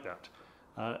don't like that.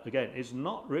 Again, it's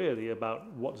not really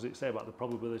about what does it say about the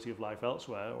probability of life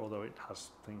elsewhere, although it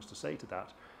has things to say to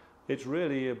that. It's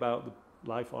really about the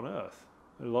life on Earth.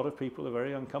 A lot of people are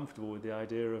very uncomfortable with the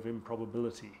idea of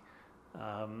improbability.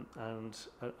 And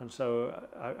so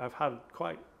I've had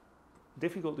quite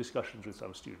difficult discussions with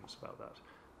some students about that,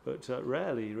 but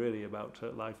rarely really about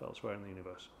life elsewhere in the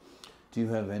universe. Do you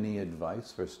have any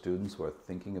advice for students who are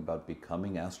thinking about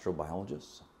becoming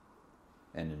astrobiologists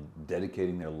and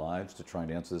dedicating their lives to trying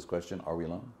to answer this question, are we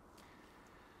alone?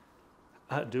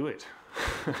 Do it.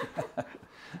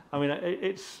 I mean,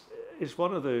 it's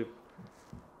one of the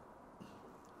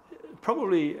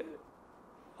probably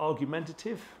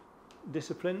argumentative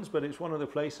disciplines, but it's one of the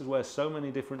places where so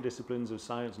many different disciplines of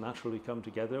science naturally come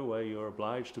together, where you're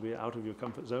obliged to be out of your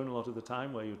comfort zone a lot of the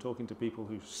time, where you're talking to people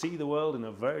who see the world in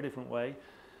a very different way,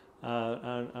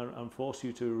 and force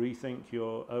you to rethink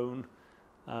your own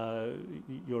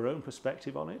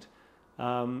perspective on it.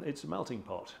 It's a melting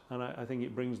pot, and I think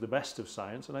it brings the best of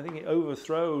science, and I think it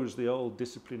overthrows the old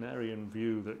disciplinarian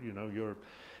view that you're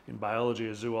in biology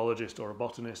a zoologist or a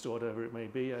botanist or whatever it may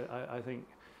be. I think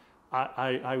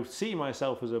I see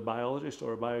myself as a biologist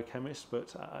or a biochemist,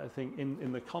 but I think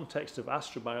in the context of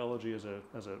astrobiology as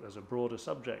a broader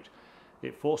subject,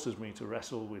 it forces me to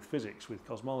wrestle with physics, with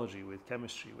cosmology, with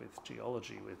chemistry, with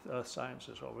geology, with earth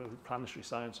sciences or with planetary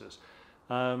sciences.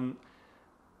 And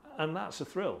that's a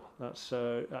thrill.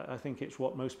 I think it's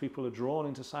what most people are drawn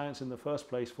into science in the first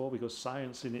place for, because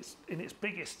science in its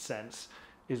biggest sense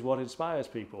is what inspires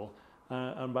people.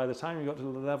 And by the time you got to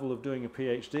the level of doing a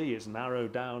PhD, it's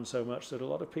narrowed down so much that a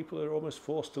lot of people are almost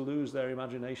forced to lose their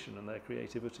imagination and their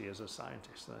creativity as a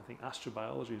scientist. And I think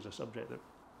astrobiology is a subject that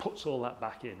puts all that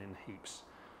back in heaps.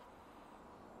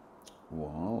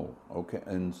 Wow. Okay.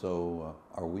 And so,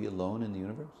 are we alone in the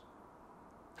universe?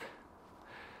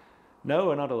 No,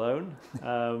 we're not alone.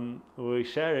 We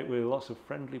share it with lots of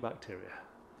friendly bacteria.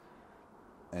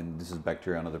 And this is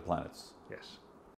bacteria on other planets. Yes.